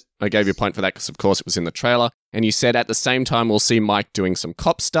retirement. I gave you a point for that because, of course, it was in the trailer. And you said at the same time we'll see Mike doing some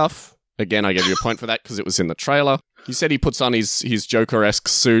cop stuff. Again, I gave you a point for that because it was in the trailer. You said he puts on his Joker-esque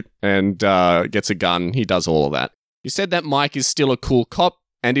suit and gets a gun. He does all of that. You said that Mike is still a cool cop.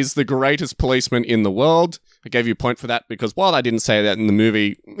 and is the greatest policeman in the world. I gave you a point for that because while I didn't say that in the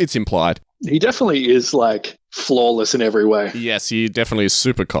movie, it's implied. He definitely is like flawless in every way. Yes, he definitely is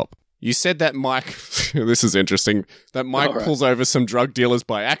super cop. You said that Mike, this is interesting, that Mike pulls over some drug dealers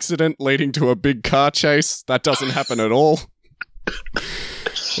by accident, leading to a big car chase. That doesn't happen at all.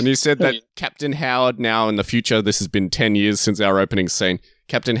 And you said that Captain Howard now in the future, this has been 10 years since our opening scene,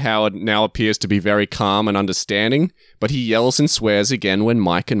 Captain Howard now appears to be very calm and understanding, but he yells and swears again when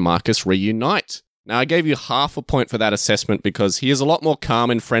Mike and Marcus reunite. Now, I gave you half a point for that assessment because he is a lot more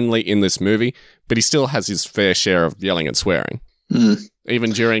calm and friendly in this movie, but he still has his fair share of yelling and swearing.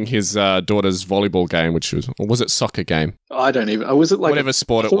 Even during his daughter's volleyball game, which was, or was it soccer game? I don't even, was it like whatever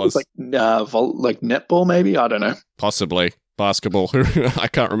sport it was? Like netball maybe? I don't know. Possibly. Basketball. I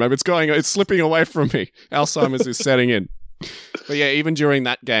can't remember. It's slipping away from me. Alzheimer's is setting in. But yeah, even during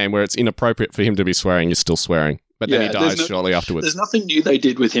that game where it's inappropriate for him to be swearing, he's still swearing. But then he dies shortly afterwards. There's nothing new they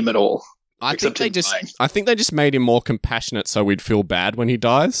did with him at all. I think they just made him more compassionate so we'd feel bad when he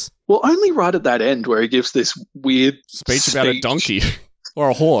dies. Well, only right at that end where he gives this weird speech about a donkey or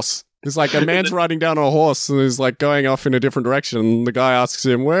a horse. It's like a man's riding down on a horse and he's like going off in a different direction. And the guy asks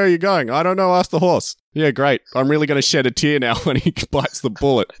him, "Where are you going?" "I don't know, ask the horse." "Yeah, great. I'm really going to shed a tear now when he bites the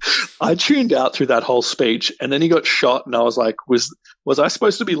bullet." I tuned out through that whole speech and then he got shot and I was like, was I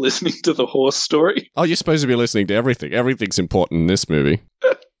supposed to be listening to the horse story? Oh, you're supposed to be listening to everything. Everything's important in this movie.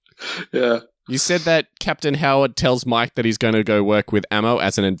 Yeah. You said that Captain Howard tells Mike that he's going to go work with Ammo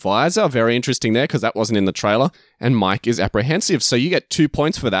as an advisor. Very interesting there because that wasn't in the trailer. And Mike is apprehensive. So you get 2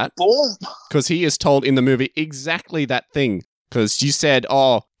 points for that. Boom. Because he is told in the movie exactly that thing. Because you said,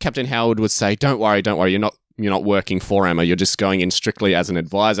 Captain Howard would say, don't worry, you're not working for Ammo. You're just going in strictly as an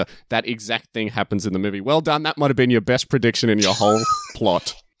advisor. That exact thing happens in the movie. Well done. That might have been your best prediction in your whole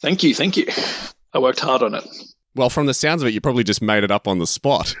plot. Thank you. I worked hard on it. Well, from the sounds of it, you probably just made it up on the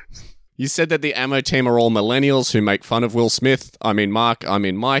spot. You said that the Ammo team are all millennials who make fun of Will Smith. I mean Mark, I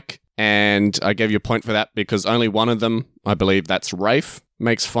mean Mike. And I gave you a point for that because only one of them, I believe that's Rafe,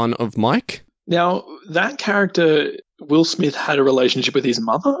 makes fun of Mike. Now, that character, Will Smith, had a relationship with his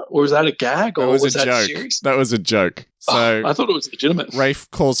mother? Or was that a gag? Or was that joke. serious? That was a joke. So I thought it was legitimate. Rafe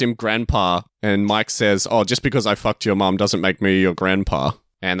calls him grandpa and Mike says, just because I fucked your mum doesn't make me your grandpa.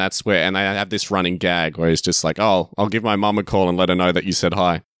 And that's where, and they have this running gag where he's just like, I'll give my mum a call and let her know that you said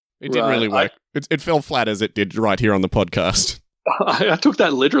hi. It didn't really work. It fell flat as it did right here on the podcast. I took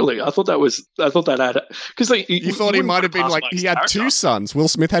that literally. I thought that had, because you thought he might have been like he had two sons. Will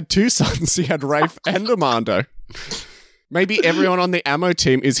Smith had two sons. He had Rafe and Armando. Maybe everyone on the Ammo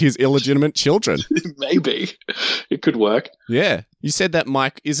team is his illegitimate children. Maybe it could work. Yeah, you said that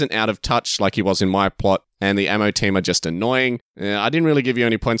Mike isn't out of touch like he was in my plot, and the Ammo team are just annoying. I didn't really give you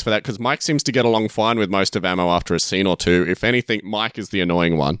any points for that because Mike seems to get along fine with most of Ammo after a scene or two. If anything, Mike is the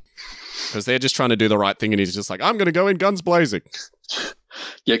annoying one. Because they're just trying to do the right thing and he's just like, I'm going to go in guns blazing.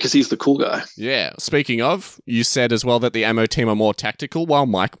 Yeah, because he's the cool guy. Yeah. Speaking of, you said as well that the Ammo team are more tactical while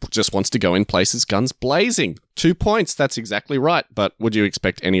Mike just wants to go in places guns blazing. 2 points. That's exactly right. But would you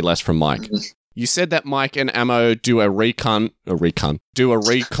expect any less from Mike? You said that Mike and Ammo do a recon of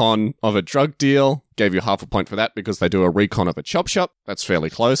a drug deal. Gave you half a point for that because they do a recon of a chop shop. That's fairly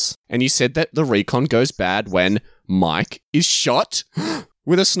close. And you said that the recon goes bad when Mike is shot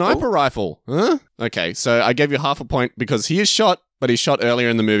with a sniper rifle. Huh? Okay, so I gave you half a point because he is shot, but he's shot earlier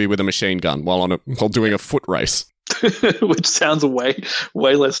in the movie with a machine gun while doing a foot race. Which sounds way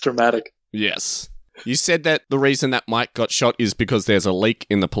less dramatic. Yes. You said that the reason that Mike got shot is because there's a leak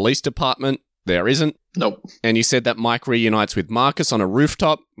in the police department. There isn't. Nope. And you said that Mike reunites with Marcus on a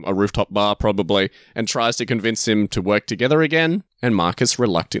rooftop bar probably, and tries to convince him to work together again. And Marcus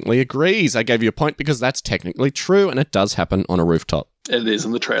reluctantly agrees. I gave you a point because that's technically true, and it does happen on a rooftop. It is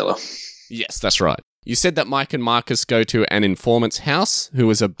in the trailer. Yes, that's right. You said that Mike and Marcus go to an informant's house who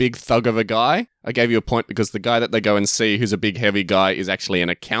is a big thug of a guy. I gave you a point because the guy that they go and see who's a big heavy guy is actually an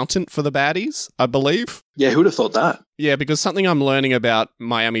accountant for the baddies, I believe. Yeah, who'd have thought that? Yeah, because something I'm learning about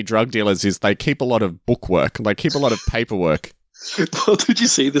Miami drug dealers is they keep a lot of bookwork. They keep a lot of paperwork. Well, did you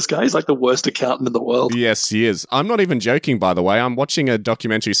see this guy? He's like the worst accountant in the world. Yes, he is. I'm not even joking, by the way. I'm watching a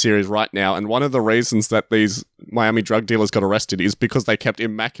documentary series right now, and one of the reasons that these Miami drug dealers got arrested is because they kept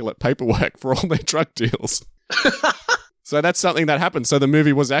immaculate paperwork for all their drug deals. So that's something that happened. So the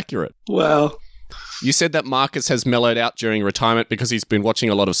movie was accurate. Wow. You said that Marcus has mellowed out during retirement because he's been watching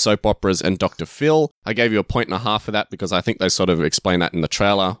a lot of soap operas and Dr. Phil. I gave you a point and a half for that because I think they sort of explain that in the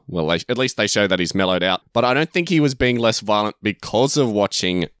trailer. Well, at least they show that he's mellowed out. But I don't think he was being less violent because of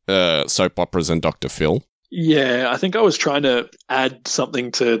watching soap operas and Dr. Phil. Yeah, I think I was trying to add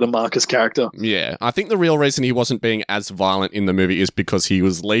something to the Marcus character. Yeah, I think the real reason he wasn't being as violent in the movie is because he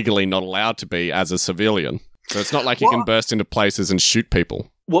was legally not allowed to be as a civilian. So it's not like he can burst into places and shoot people.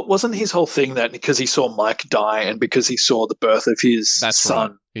 What wasn't his whole thing that because he saw Mike die and because he saw the birth of his son,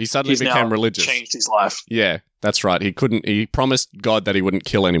 right. He suddenly he's became now religious. Changed his life. Yeah, that's right. He promised God that he wouldn't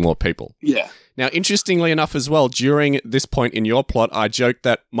kill any more people. Yeah. Now, interestingly enough as well, during this point in your plot, I joked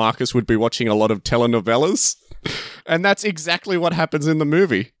that Marcus would be watching a lot of telenovelas. And that's exactly what happens in the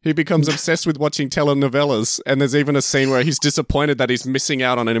movie. He becomes obsessed with watching telenovelas, and there's even a scene where he's disappointed that he's missing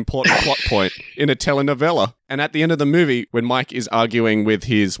out on an important plot point in a telenovela. And at the end of the movie, when Mike is arguing with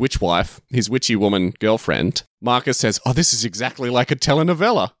his witch wife, his witchy woman girlfriend, Marcus says, "Oh, this is exactly like a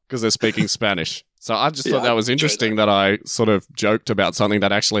telenovela," because they're speaking Spanish. So I just thought that was interesting that I sort of joked about something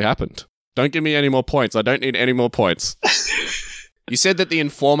that actually happened. Don't give me any more points. I don't need any more points. You said that the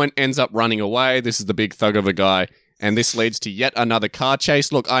informant ends up running away. This is the big thug of a guy. And this leads to yet another car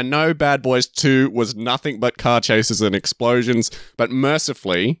chase. Look, I know Bad Boys 2 was nothing but car chases and explosions, but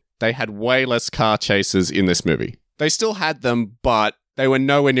mercifully, they had way less car chases in this movie. They still had them, but they were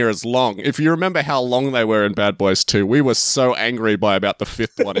nowhere near as long. If you remember how long they were in Bad Boys 2, we were so angry by about the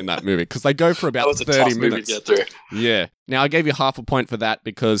fifth one in that movie, because they go for about 30 minutes. Movie to get through. Yeah. Now, I gave you half a point for that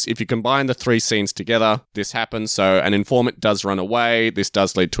because if you combine the three scenes together, this happens. So an informant does run away. This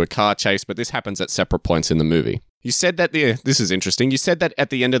does lead to a car chase, but this happens at separate points in the movie. You said that this is interesting. You said that at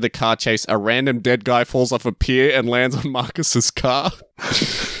the end of the car chase, a random dead guy falls off a pier and lands on Marcus's car.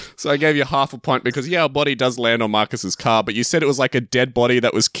 So I gave you half a point because, yeah, a body does land on Marcus's car, but you said it was like a dead body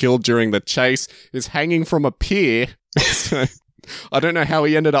that was killed during the chase, is hanging from a pier. So I don't know how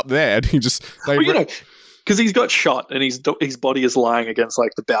he ended up there. He just... because he's got shot and his body is lying against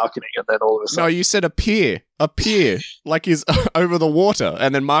like the balcony, and then all of a sudden... No, you said a pier, like he's over the water,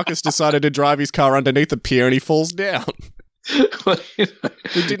 and then Marcus decided to drive his car underneath the pier and he falls down.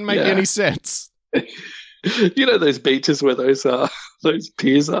 It didn't make any sense. You know those beaches where those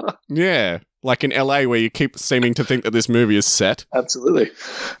piers are? Yeah, like in LA where you keep seeming to think that this movie is set. Absolutely.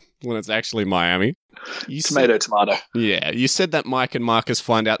 When it's actually Miami. Tomato. Yeah, you said that Mike and Marcus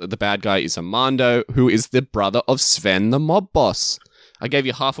find out that the bad guy is Armando, who is the brother of Sven, the mob boss. I gave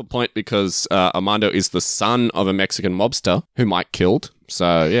you half a point because Armando is the son of a Mexican mobster who Mike killed.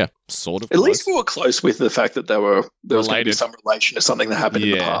 So, yeah, sort of. At least we were close with the fact that there was going to be some relation to something that happened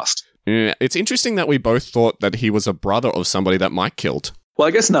in the past. Yeah, it's interesting that we both thought that he was a brother of somebody that Mike killed. Well,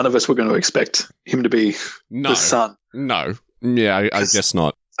 I guess none of us were going to expect him to be the son. No. Yeah, I guess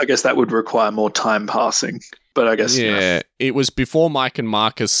not. I guess that would require more time passing. But I guess... Yeah, it was before Mike and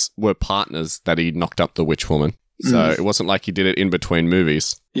Marcus were partners that he knocked up the witch woman. So it wasn't like he did it in between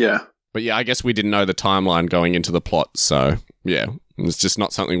movies. Yeah. But yeah, I guess we didn't know the timeline going into the plot. So yeah, it's just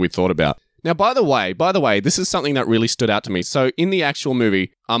not something we thought about. Now, by the way, this is something that really stood out to me. So in the actual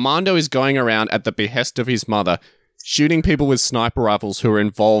movie, Armando is going around at the behest of his mother, shooting people with sniper rifles who are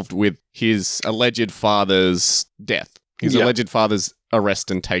involved with his alleged father's death. His alleged father's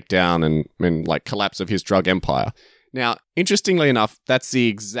arrest and takedown and like collapse of his drug empire. Now, interestingly enough, that's the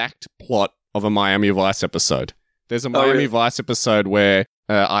exact plot of a Miami Vice episode. There's a Miami Vice episode where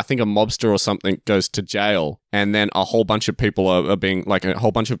I think a mobster or something goes to jail, and then a whole bunch of people are being, like a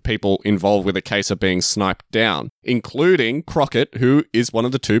whole bunch of people involved with a case are being sniped down, including Crockett, who is one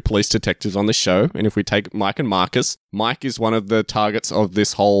of the two police detectives on the show. And if we take Mike and Marcus, Mike is one of the targets of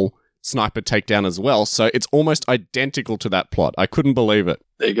this whole sniper takedown as well. So it's almost identical to that plot. I couldn't believe it.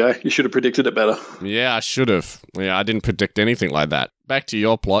 There you go. You should have predicted it better. Yeah, I should have. Yeah, I didn't predict anything like that. Back to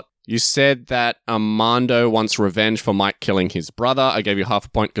your plot. You said that Armando wants revenge for Mike killing his brother. I gave you half a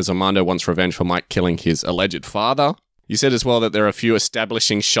point because Armando wants revenge for Mike killing his alleged father. You said as well that there are a few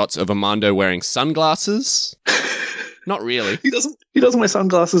establishing shots of Armando wearing sunglasses. Not really. He doesn't wear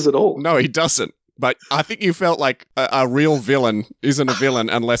sunglasses at all. No, he doesn't. But I think you felt like a real villain isn't a villain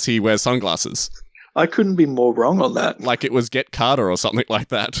unless he wears sunglasses. I couldn't be more wrong on that. Like it was Get Carter or something like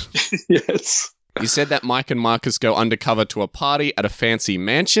that. Yes. You said that Mike and Marcus go undercover to a party at a fancy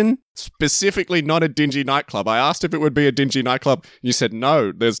mansion, specifically not a dingy nightclub. I asked if it would be a dingy nightclub. You said,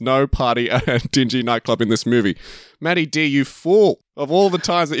 no, there's no party at a dingy nightclub in this movie. Maddie D, you fool. Of all the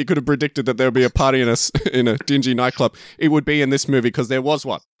times that you could have predicted that there would be a party in a dingy nightclub, it would be in this movie because there was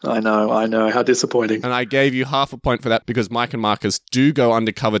one. I know. How disappointing. And I gave you half a point for that because Mike and Marcus do go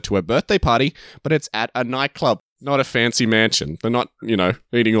undercover to a birthday party, but it's at a nightclub, not a fancy mansion. They're not,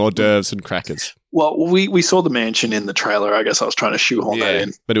 eating hors d'oeuvres and crackers. Well, we saw the mansion in the trailer. I guess I was trying to shoehourn that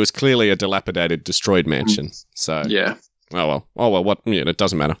in. But it was clearly a dilapidated, destroyed mansion. So yeah. Oh well. What? Yeah, it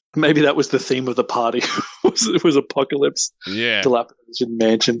doesn't matter. Maybe that was the theme of the party. It was apocalypse. Yeah. Dilapidated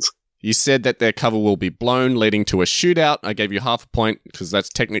mansions. You said that their cover will be blown, leading to a shootout. I gave you half a point because that's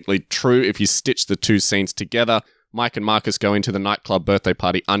technically true if you stitch the two scenes together. Mike and Marcus go into the nightclub birthday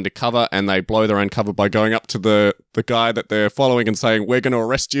party undercover, and they blow their own cover by going up to the guy that they're following and saying, "We're going to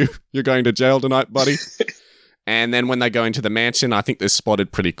arrest you. You're going to jail tonight, buddy." And then when they go into the mansion, I think they're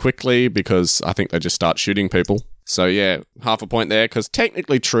spotted pretty quickly because I think they just start shooting people. So yeah, half a point there because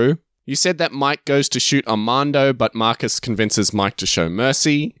technically true. You said that Mike goes to shoot Armando, but Marcus convinces Mike to show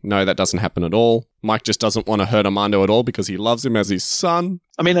mercy. No, that doesn't happen at all. Mike just doesn't want to hurt Armando at all because he loves him as his son.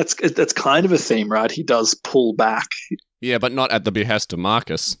 I mean, that's kind of a theme, right? He does pull back. Yeah, but not at the behest of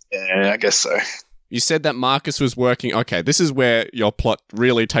Marcus. Yeah, I guess so. You said that Marcus was working... Okay, this is where your plot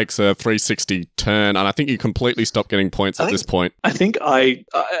really takes a 360 turn, and I think you completely stopped getting points at this point. I think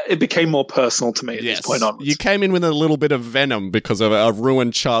it became more personal to me at this point onwards. You came in with a little bit of venom because of a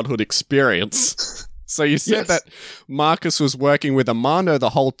ruined childhood experience. So you said that Marcus was working with Armando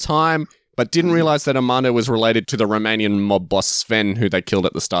the whole time, but didn't realize that Armando was related to the Romanian mob boss Sven, who they killed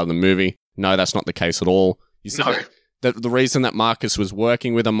at the start of the movie. No, that's not the case at all. You said that the reason that Marcus was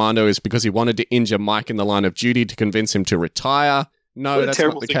working with Armando is because he wanted to injure Mike in the line of duty to convince him to retire. No, that's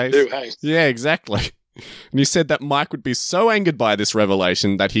not the case. To do, hey? Yeah, exactly. And you said that Mike would be so angered by this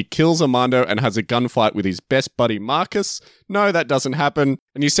revelation that he kills Armando and has a gunfight with his best buddy Marcus. No, that doesn't happen.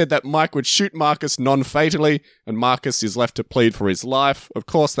 And you said that Mike would shoot Marcus non-fatally and Marcus is left to plead for his life. Of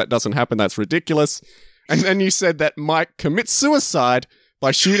course, that doesn't happen. That's ridiculous. And then you said that Mike commits suicide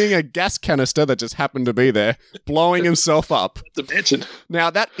by shooting a gas canister that just happened to be there, blowing himself up. Dimension.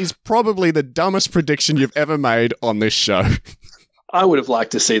 Now, that is probably the dumbest prediction you've ever made on this show. I would have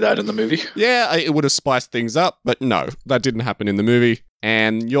liked to see that in the movie. Yeah, it would have spiced things up, but no, that didn't happen in the movie.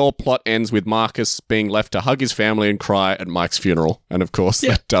 And your plot ends with Marcus being left to hug his family and cry at Mike's funeral. And of course,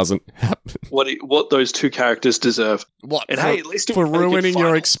 that doesn't happen. What those two characters deserve. What? And hey, at least for ruining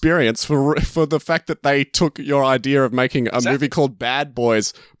your experience, for the fact that they took your idea of making a movie called Bad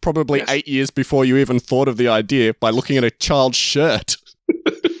Boys probably 8 years before you even thought of the idea by looking at a child's shirt.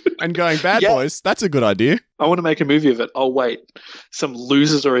 And going, Bad Boys, that's a good idea. I want to make a movie of it. Oh, wait. Some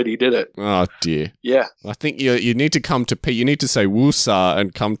losers already did it. Oh, dear. Yeah. I think you need to come to peace. You need to say woosah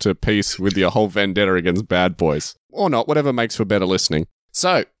and come to peace with your whole vendetta against Bad Boys. Or not, whatever makes for better listening.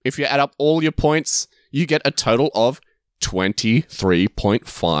 So, if you add up all your points, you get a total of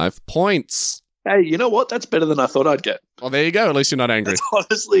 23.5 points. Hey, you know what? That's better than I thought I'd get. Well, there you go. At least you're not angry.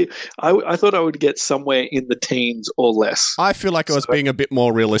 Honestly, I thought I would get somewhere in the teens or less. I feel like I was being a bit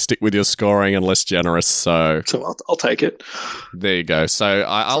more realistic with your scoring and less generous, so I'll take it. There you go. So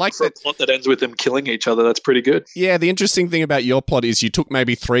I like that. A plot that ends with them killing each other. That's pretty good. Yeah, the interesting thing about your plot is you took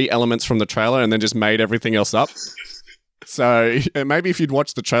maybe 3 elements from the trailer and then just made everything else up. So maybe if you'd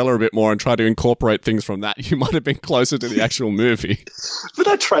watched the trailer a bit more and tried to incorporate things from that, you might have been closer to the actual movie. But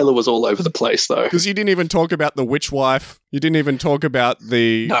that trailer was all over the place, though. Because you didn't even talk about the witch wife. You didn't even talk about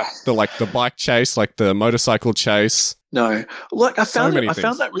the bike chase, like the motorcycle chase. No, like I found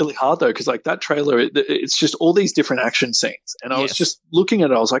that really hard though, because like that trailer, it's just all these different action scenes, and I was just looking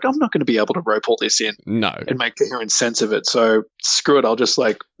at it. I was like, I'm not going to be able to rope all this in, and make coherent sense of it. So screw it. I'll just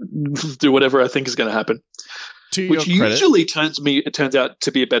like do whatever I think is going to happen. Which usually turns out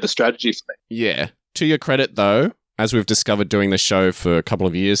to be a better strategy for me. Yeah. To your credit, though, as we've discovered doing the show for a couple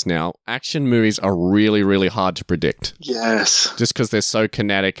of years now, action movies are really, really hard to predict. Yes. Just because they're so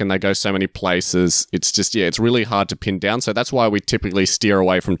kinetic and they go so many places, it's just, it's really hard to pin down. So that's why we typically steer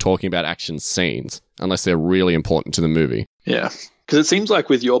away from talking about action scenes, unless they're really important to the movie. Yeah. Because it seems like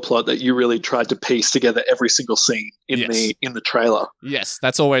with your plot that you really tried to piece together every single scene in the trailer. Yes,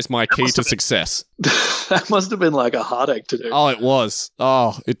 that's always my key to success. That must have been like a heartache to do. Oh, it was.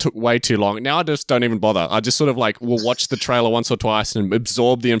 Oh, it took way too long. Now I just don't even bother. I just sort of like will watch the trailer once or twice and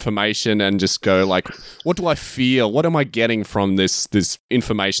absorb the information and just go like, what do I feel? What am I getting from this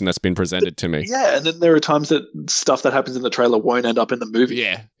information that's been presented to me? Yeah, and then there are times that stuff that happens in the trailer won't end up in the movie.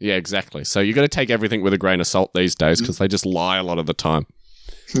 Yeah, exactly. So you got to take everything with a grain of salt these days because they just lie a lot of the time.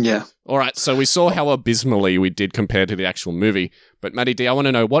 Yeah. All right, so we saw how abysmally we did compared to the actual movie. But Matty D, I want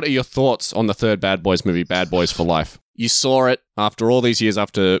to know, what are your thoughts on the third Bad Boys movie, Bad Boys for Life? You saw it after all these years,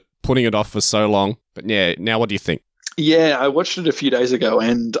 after putting it off for so long. But yeah, now what do you think? Yeah, I watched it a few days ago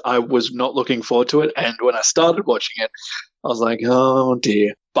and I was not looking forward to it. And when I started watching it, I was like, oh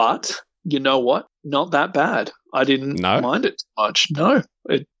dear. But you know what? Not that bad. I didn't mind it too much. No,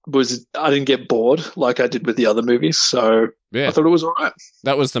 I didn't get bored like I did with the other movies. So I thought it was all right.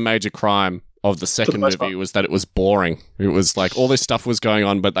 That was the major crime of the second movie, was that it was boring. It was like all this stuff was going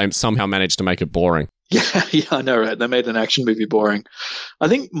on, but they somehow managed to make it boring. Yeah, I know, right? They made an action movie boring. I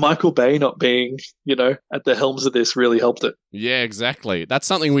think Michael Bay not being, at the helms of this really helped it. Yeah, exactly. That's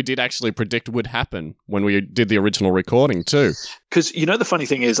something we did actually predict would happen when we did the original recording too. Because, the funny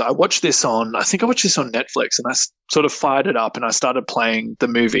thing is, I watched this on Netflix, and I sort of fired it up and I started playing the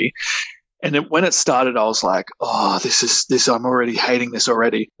movie. And when it started, I was like, oh, this, I'm already hating this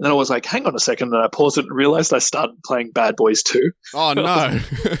already. And then I was like, hang on a second. And I paused it and realized I started playing Bad Boys 2. Oh, no. I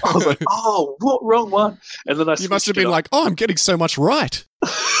was like, oh, what? Wrong one. And then You must have been like, oh, I'm getting so much right.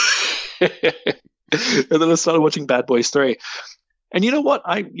 And then I started watching Bad Boys 3. And you know what?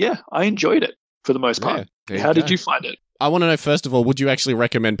 I enjoyed it for the most part. Yeah, How did you find it? I want to know, first of all, would you actually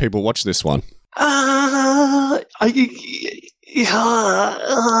recommend people watch this one? I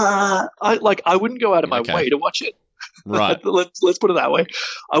wouldn't go out of my way to watch it. Right. Let's put it that way.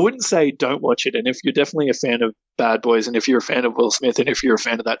 I wouldn't say don't watch it. And if you're definitely a fan of Bad Boys, and if you're a fan of Will Smith, and if you're a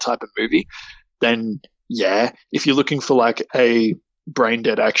fan of that type of movie, then yeah. If you're looking for like a brain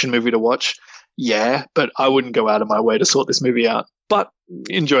dead action movie to watch, yeah. But I wouldn't go out of my way to sort this movie out. But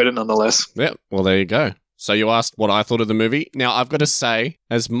enjoyed it nonetheless. Yeah. Well, there you go. So you asked what I thought of the movie. Now, I've got to say,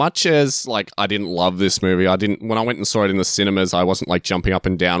 as much as, I didn't love this movie, when I went and saw it in the cinemas, I wasn't, jumping up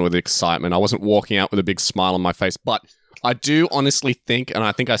and down with excitement. I wasn't walking out with a big smile on my face. But I do honestly think, and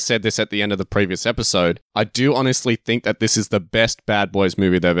I think I said this at the end of the previous episode, I do honestly think that this is the best Bad Boys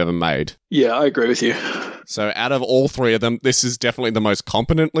movie they've ever made. Yeah, I agree with you. So out of all three of them, this is definitely the most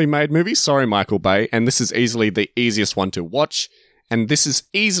competently made movie. Sorry, Michael Bay. And this is easily the easiest one to watch. And this is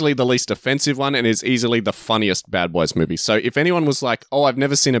easily the least offensive one and is easily the funniest Bad Boys movie. So if anyone was like, oh, I've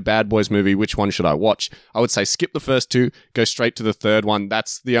never seen a Bad Boys movie, which one should I watch? I would say skip the first two, go straight to the third one.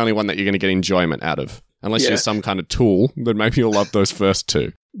 That's the only one that you're going to get enjoyment out of. Unless you're some kind of tool, then maybe you'll love those first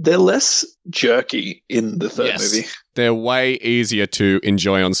two. They're less jerky in the third movie. They're way easier to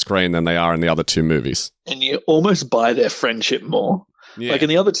enjoy on screen than they are in the other two movies. And you almost buy their friendship more. Yeah. Like in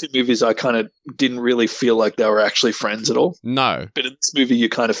the other two movies, I kind of didn't really feel like they were actually friends at all. No. But in this movie, you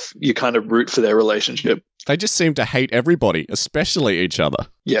kind of root for their relationship. They just seem to hate everybody, especially each other.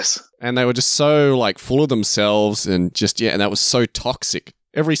 Yes. And they were just so full of themselves and and that was so toxic.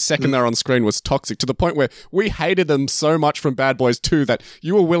 Every second they're on screen was toxic to the point where we hated them so much from Bad Boys 2 that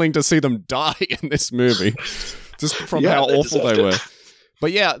you were willing to see them die in this movie. Just from how awful they were.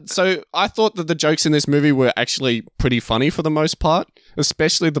 But yeah, so I thought that the jokes in this movie were actually pretty funny for the most part,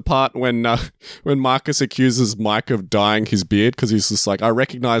 especially the part when Marcus accuses Mike of dyeing his beard because he's just like, I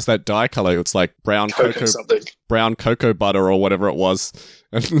recognize that dye color. It's like brown cocoa butter or whatever it was.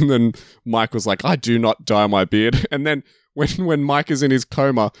 And then Mike was like, I do not dye my beard. And then when Mike is in his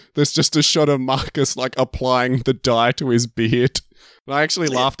coma, there's just a shot of Marcus applying the dye to his beard. And I actually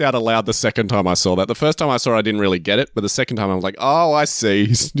laughed out aloud the second time I saw that. The first time I saw it, I didn't really get it, but the second time I was like, oh, I see.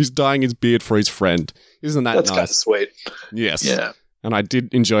 He's dyeing his beard for his friend. Isn't that nice? That's kind of sweet. Yes. Yeah. And I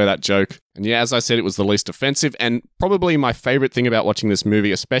did enjoy that joke. And yeah, as I said, it was the least offensive. And probably my favorite thing about watching this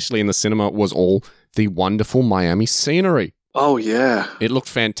movie, especially in the cinema, was all the wonderful Miami scenery. Oh, yeah. It looked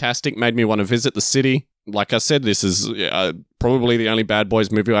fantastic, made me want to visit the city. Like I said, this is probably the only Bad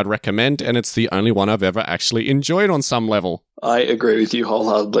Boys movie I'd recommend, and it's the only one I've ever actually enjoyed on some level. I agree with you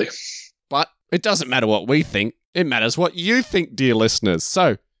wholeheartedly. But it doesn't matter what we think. It matters what you think, dear listeners.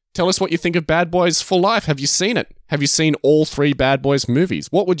 So, tell us what you think of Bad Boys for Life. Have you seen it? Have you seen all three Bad Boys movies?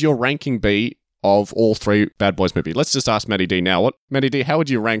 What would your ranking be of all three Bad Boys movies? Let's just ask Maddie D now. Maddie D, how would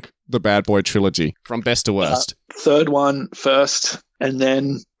you rank the Bad Boy trilogy from best to worst? Third one first, and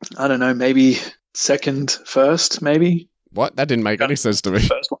then, I don't know, maybe second first, maybe? What? That didn't make any sense to me.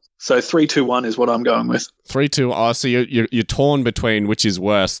 First one. So 3, 2, 1 is what I'm going with. 3, 2. Oh, so you're torn between which is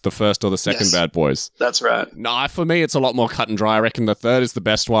worse, the first or the second Bad Boys. That's right. No, for me, it's a lot more cut and dry. I reckon the third is the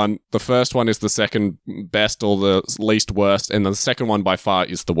best one. The first one is the second best or the least worst, and the second one by far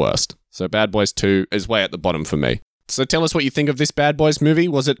is the worst. So Bad Boys 2 is way at the bottom for me. So tell us what you think of this Bad Boys movie.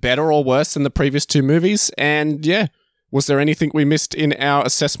 Was it better or worse than the previous two movies? And yeah, was there anything we missed in our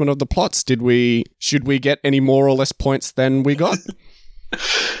assessment of the plots? Should we get any more or less points than we got?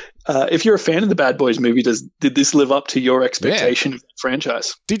 If you're a fan of the Bad Boys movie, did this live up to your expectation of the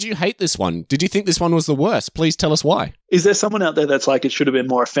franchise? Did you hate this one? Did you think this one was the worst? Please tell us why. Is there someone out there that's like it should have been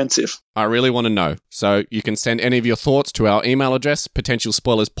more offensive? I really want to know. So you can send any of your thoughts to our email address,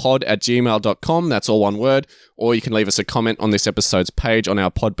 potentialspoilerspod@gmail.com. That's all one word. Or you can leave us a comment on this episode's page on our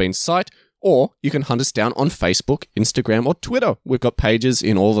Podbean site. Or you can hunt us down on Facebook, Instagram, or Twitter. We've got pages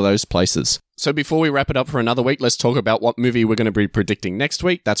in all of those places. So before we wrap it up for another week, let's talk about what movie we're going to be predicting next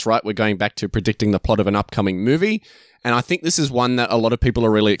week. That's right, we're going back to predicting the plot of an upcoming movie. And I think this is one that a lot of people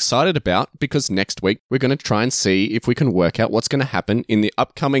are really excited about because next week we're going to try and see if we can work out what's going to happen in the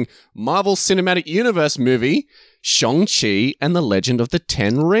upcoming Marvel Cinematic Universe movie, Shang-Chi and the Legend of the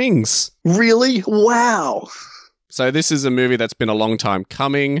Ten Rings. Really? Wow. So this is a movie that's been a long time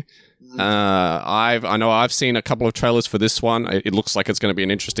coming. I know I've seen a couple of trailers for this one. It looks like it's going to be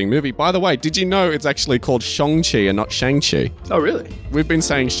an interesting movie. By the way, did you know it's actually called Shang-Chi and not Shang-Chi? Oh, really? We've been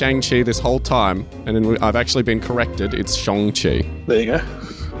saying Shang-Chi this whole time, and then I've actually been corrected. It's Shang-Chi. There you go.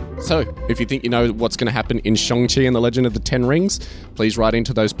 So, if you think you know what's going to happen in Shang-Chi and the Legend of the Ten Rings, please write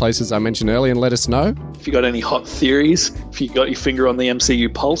into those places I mentioned earlier and let us know. If you got any hot theories, if you got your finger on the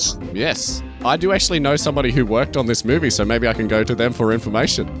MCU pulse. Yes. I do actually know somebody who worked on this movie, so maybe I can go to them for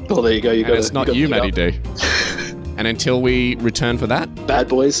information. Oh, there you go. It's not you, Matty D. And until we return for that, Bad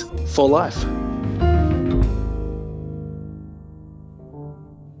Boys for Life.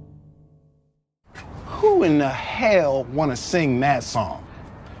 Who in the hell want to sing that song?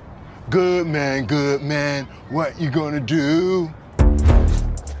 Good man, what you gonna do?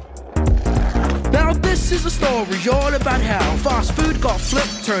 Now this is a story all about how fast food got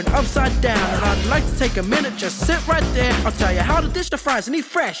flipped, turned upside down. And I'd like to take a minute, just sit right there. I'll tell you how to dish the fries and eat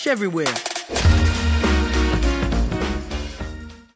fresh everywhere.